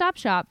one-stop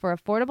shop for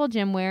affordable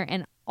gym wear,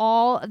 and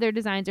all of their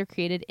designs are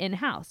created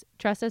in-house.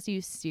 Trust us,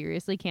 you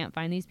seriously can't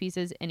find these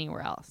pieces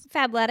anywhere else.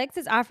 Fabletics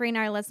is offering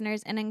our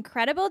listeners an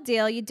incredible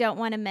deal you don't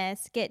want to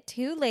miss. Get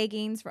 2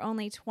 leggings for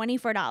only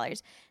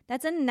 $24.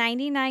 That's a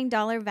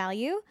 $99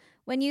 value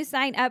when you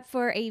sign up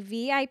for a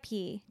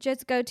VIP.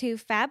 Just go to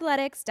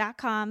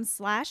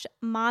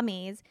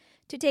fabletics.com/mommies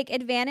to take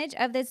advantage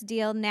of this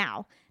deal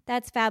now.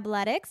 That's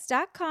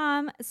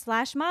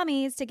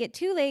fabletics.com/mommies to get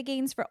 2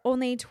 leggings for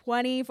only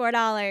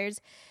 $24.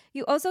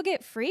 You also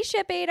get free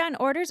shipping on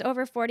orders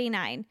over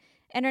 $49.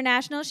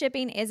 International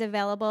shipping is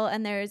available,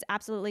 and there's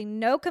absolutely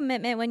no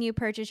commitment when you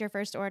purchase your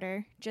first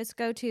order. Just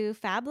go to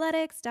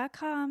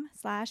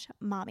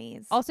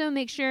fabletics.com/mommies. Also,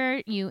 make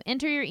sure you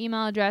enter your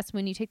email address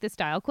when you take the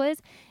style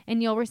quiz,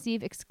 and you'll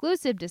receive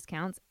exclusive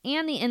discounts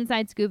and the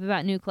inside scoop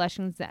about new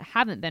collections that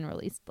haven't been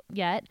released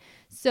yet.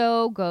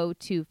 So go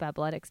to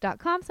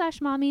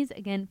fabletics.com/mommies.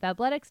 Again,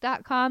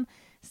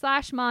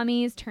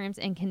 fabletics.com/mommies. Terms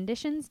and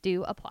conditions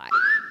do apply.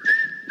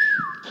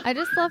 I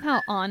just love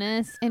how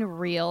honest and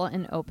real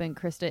and open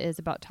Krista is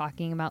about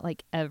talking about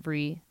like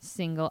every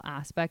single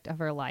aspect of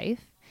her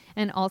life.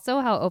 And also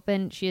how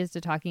open she is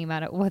to talking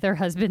about it with her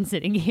husband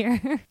sitting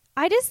here.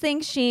 I just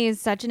think she's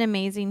such an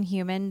amazing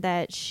human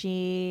that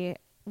she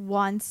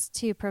wants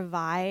to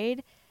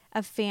provide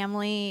a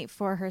family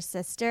for her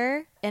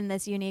sister in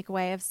this unique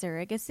way of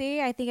surrogacy.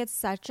 I think it's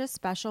such a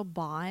special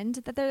bond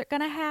that they're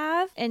going to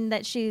have, and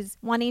that she's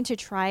wanting to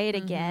try it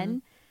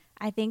again.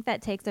 I think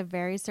that takes a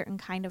very certain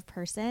kind of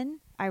person.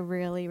 I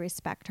really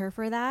respect her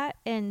for that.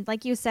 And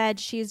like you said,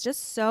 she's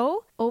just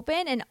so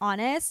open and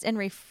honest and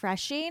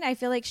refreshing. I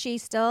feel like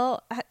she's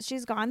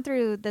gone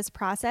through this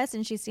process,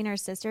 and she's seen her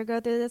sister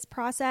go through this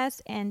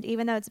process. And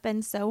even though it's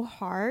been so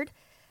hard,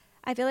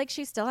 I feel like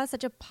she still has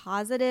such a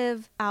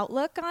positive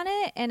outlook on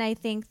it. And I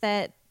think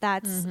that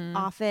that's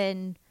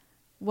often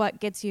what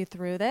gets you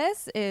through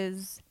this,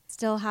 is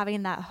still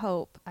having that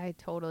hope. I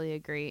totally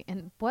agree.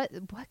 And what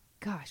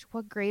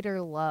greater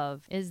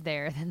love is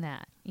there than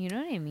that? You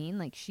know what I mean?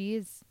 Like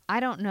I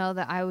don't know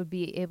that I would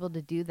be able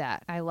to do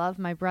that. I love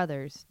my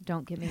brothers,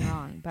 don't get me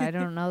wrong, but I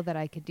don't know that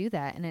I could do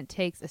that. And it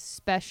takes a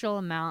special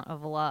amount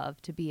of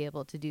love to be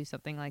able to do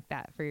something like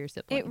that for your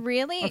sibling. Or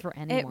for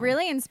anyone. It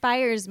really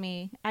inspires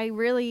me.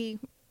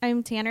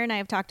 I'm Tanner, and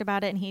I've talked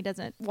about it, and he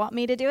doesn't want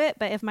me to do it.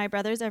 But if my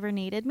brothers ever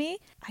needed me,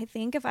 I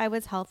think if I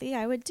was healthy,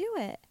 I would do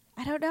it.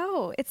 I don't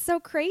know. It's so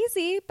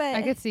crazy, but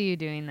I could see you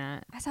doing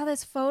that. I saw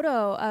this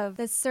photo of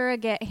the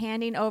surrogate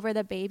handing over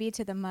the baby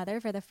to the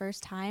mother for the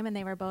first time, and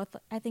they were both,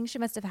 I think she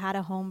must have had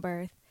a home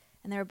birth,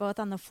 and they were both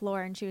on the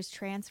floor, and she was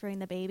transferring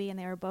the baby, and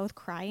they were both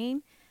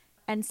crying,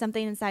 and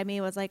something inside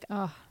me was like,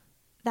 oh,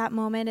 that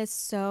moment is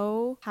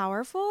so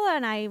powerful.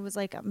 And I was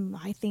like,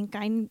 I think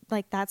I'm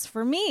like, that's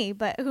for me,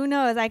 but who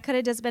knows? I could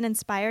have just been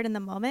inspired in the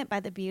moment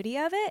by the beauty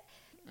of it.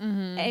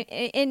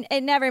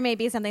 It never may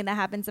be something that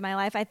happens in my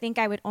life. I think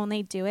I would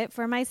only do it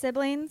for my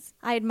siblings.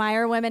 I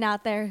admire women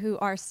out there who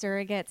are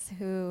surrogates,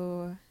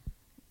 who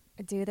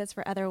do this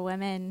for other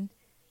women.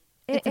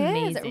 It's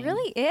amazing. It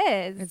really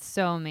is. It's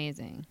so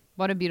amazing.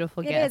 What a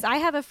beautiful It gift. is. I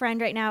have a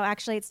friend right now.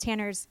 Actually, it's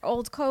Tanner's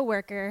old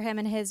coworker. Him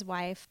and his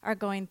wife are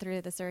going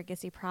through the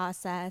surrogacy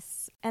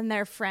process, and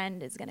their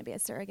friend is going to be a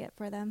surrogate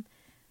for them.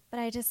 But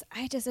I just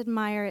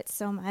admire it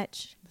so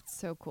much. It's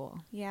so cool.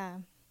 Yeah.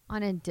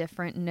 On a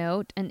different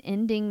note, an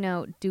ending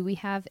note, do we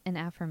have an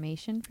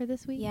affirmation for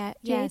this week? Yeah.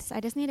 Jade? Yes.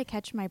 I just need to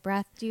catch my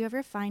breath. Do you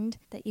ever find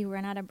that you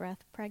run out of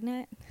breath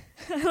pregnant?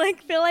 I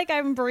feel like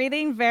I'm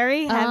breathing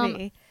very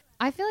heavy.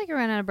 I feel like I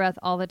run out of breath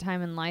all the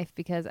time in life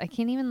because I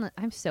can't even,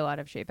 I'm so out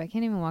of shape. I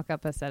can't even walk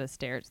up a set of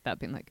stairs without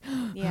being like,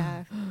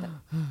 Yeah.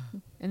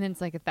 and then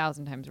it's like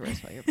 1,000 times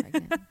worse while you're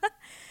pregnant.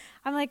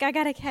 I'm like, I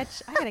gotta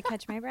catch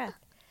my breath.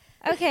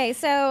 Okay,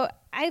 so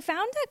I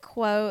found a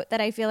quote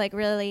that I feel like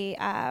really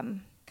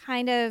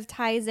kind of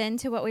ties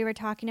into what we were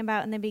talking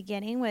about in the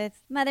beginning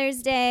with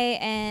Mother's Day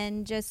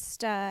and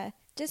just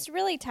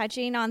really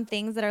touching on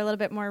things that are a little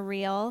bit more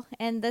real.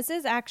 And this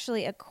is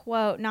actually a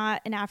quote,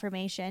 not an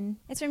affirmation.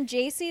 It's from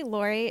J.C.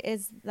 Laurie,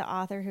 is the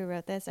author who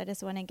wrote this. I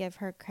just want to give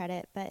her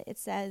credit, but it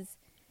says,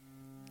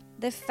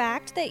 "The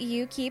fact that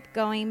you keep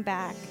going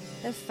back,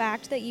 the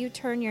fact that you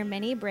turn your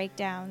many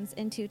breakdowns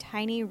into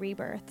tiny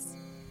rebirths,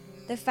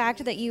 the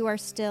fact that you are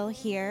still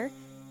here,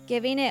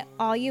 giving it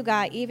all you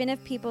got, even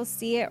if people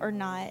see it or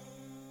not.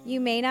 You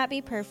may not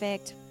be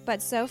perfect,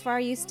 but so far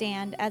you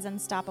stand as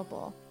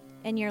unstoppable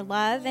in your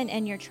love and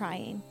in your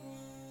trying.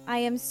 I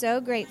am so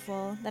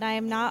grateful that I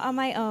am not on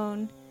my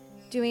own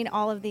doing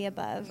all of the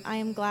above. I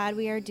am glad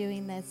we are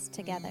doing this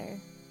together."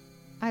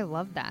 I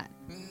love that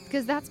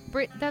because that's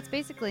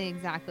basically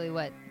exactly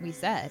what we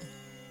said.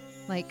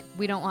 Like,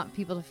 we don't want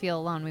people to feel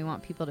alone. We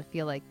want people to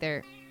feel like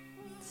they're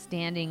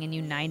standing and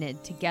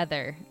united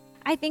together.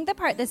 I think the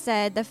part that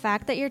said, "The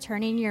fact that you're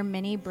turning your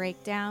many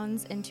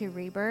breakdowns into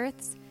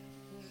rebirths,"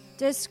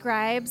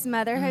 describes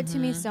motherhood to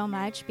me so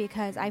much,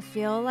 because I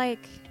feel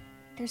like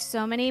there's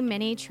so many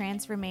mini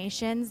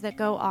transformations that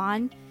go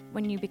on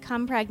when you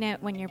become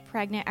pregnant, when you're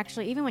pregnant,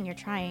 actually even when you're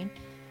trying,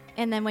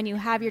 and then when you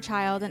have your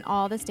child and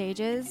all the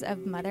stages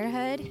of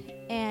motherhood.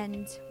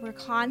 And we're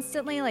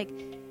constantly like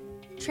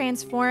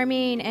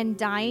transforming and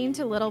dying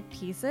to little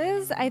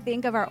pieces, I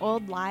think, of our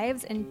old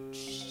lives and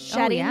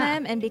shedding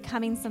them and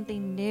becoming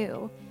something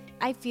new.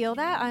 I feel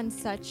that on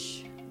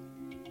such,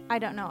 I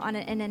don't know, on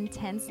an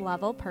intense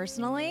level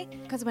personally,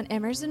 because when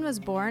Emerson was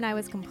born, I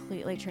was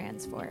completely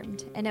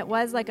transformed, and it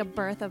was like a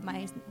birth of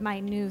my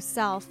new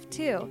self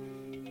too.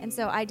 And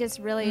so I just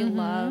really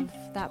love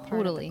that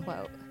part of the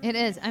quote. It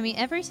is. I mean,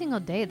 every single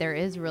day there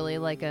is really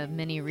like a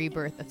mini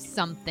rebirth of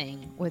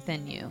something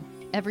within you.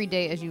 Every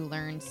day as you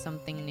learn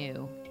something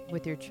new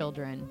with your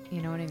children.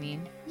 You know what I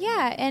mean?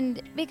 Yeah,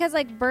 and because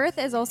like birth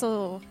is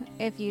also,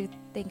 if you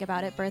think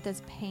about it, birth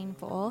is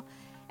painful.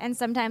 And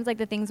sometimes like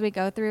the things we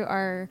go through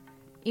are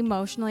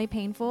emotionally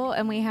painful,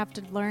 and we have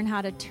to learn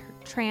how to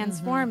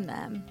transform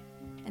them.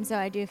 And so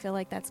I do feel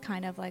like that's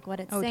kind of like what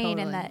it's saying,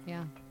 totally. and that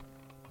Yeah.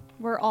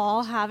 we're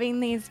all having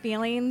these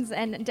feelings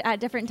and at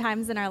different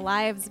times in our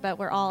lives, but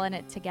we're all in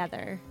it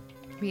together.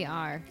 We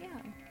are. Yeah.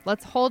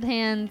 Let's hold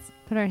hands,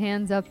 put our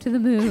hands up to the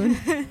moon,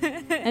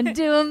 and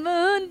do a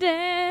moon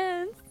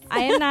dance.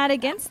 I am not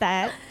against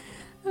that.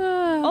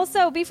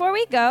 Also, before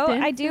we go,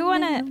 I do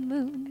want to.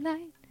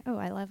 Moonlight. Oh,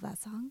 I love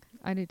that song.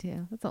 I do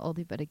too. That's an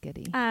oldie but a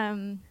goodie.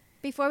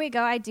 Before we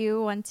go, I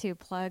do want to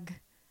plug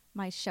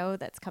my show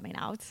that's coming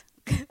out.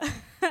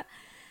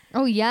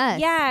 Oh,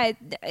 yes. Yeah,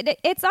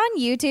 it's on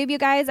YouTube, you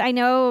guys. I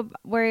know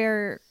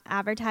we're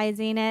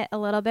advertising it a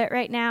little bit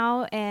right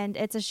now, and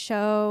it's a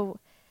show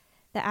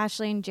that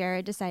Ashley and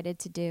Jared decided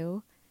to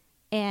do.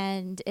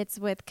 And it's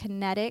with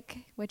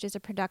Kinetic, which is a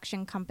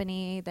production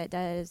company that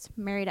does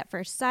Married at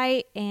First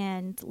Sight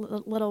and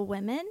Little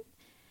Women.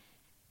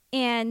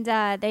 And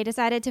they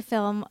decided to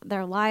film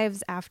their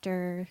lives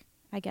after,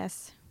 I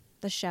guess,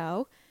 the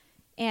show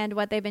and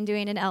what they've been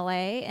doing in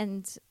LA.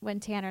 And when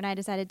Tanner and I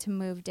decided to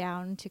move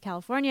down to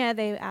California,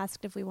 they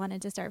asked if we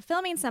wanted to start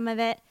filming some of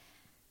it.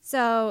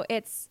 So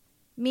it's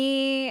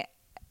me,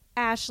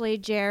 Ashley,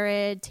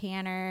 Jared,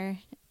 Tanner,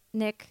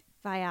 Nick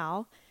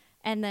Vial,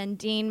 and then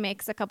Dean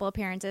makes a couple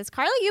appearances.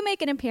 Carly, you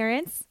make an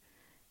appearance.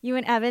 You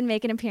and Evan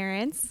make an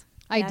appearance.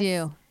 I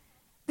do.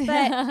 But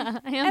I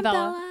am Bella.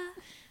 Bella.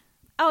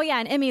 Oh, yeah,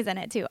 and Emmy's in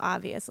it too,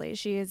 obviously.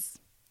 She's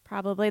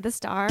probably the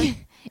star.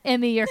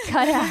 Emmy, you're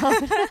cut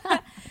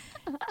out.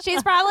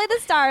 She's probably the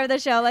star of the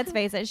show. Let's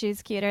face it.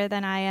 She's cuter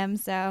than I am.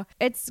 So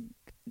it's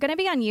going to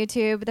be on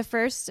YouTube. The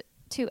first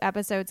 2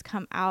 episodes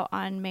come out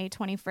on May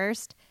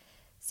 21st.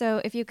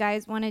 So if you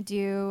guys want to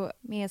do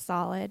me a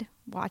solid,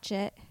 watch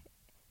it.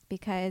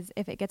 Because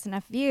if it gets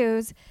enough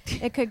views,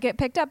 it could get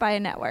picked up by a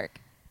network.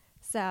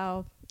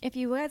 So if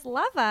you guys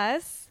love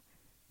us,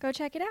 go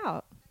check it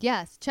out.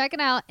 Yes, check it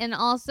out. And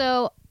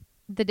also,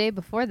 the day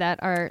before that,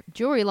 our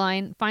jewelry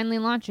line finally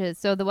launches.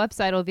 So the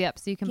website will be up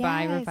so you can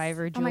buy Yes.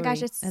 Reviver jewelry. Oh my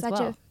gosh, it's as such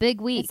well. a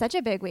big week. It's such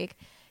a big week.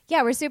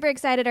 Yeah, we're super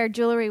excited. Our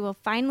jewelry will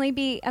finally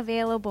be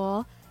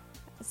available.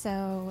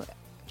 So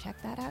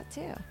check that out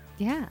too.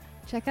 Yeah,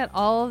 check out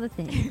all the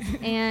things.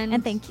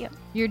 And thank you.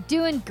 You're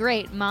doing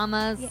great,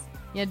 mamas. Yeah.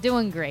 Yeah,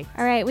 doing great.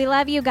 All right. We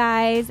love you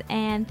guys,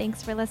 and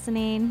thanks for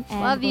listening.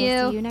 And Love you.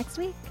 We'll see you next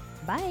week.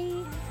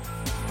 Bye.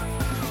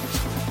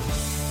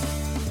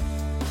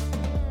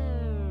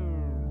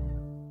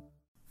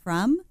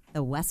 From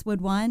the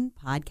Westwood One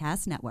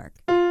Podcast Network.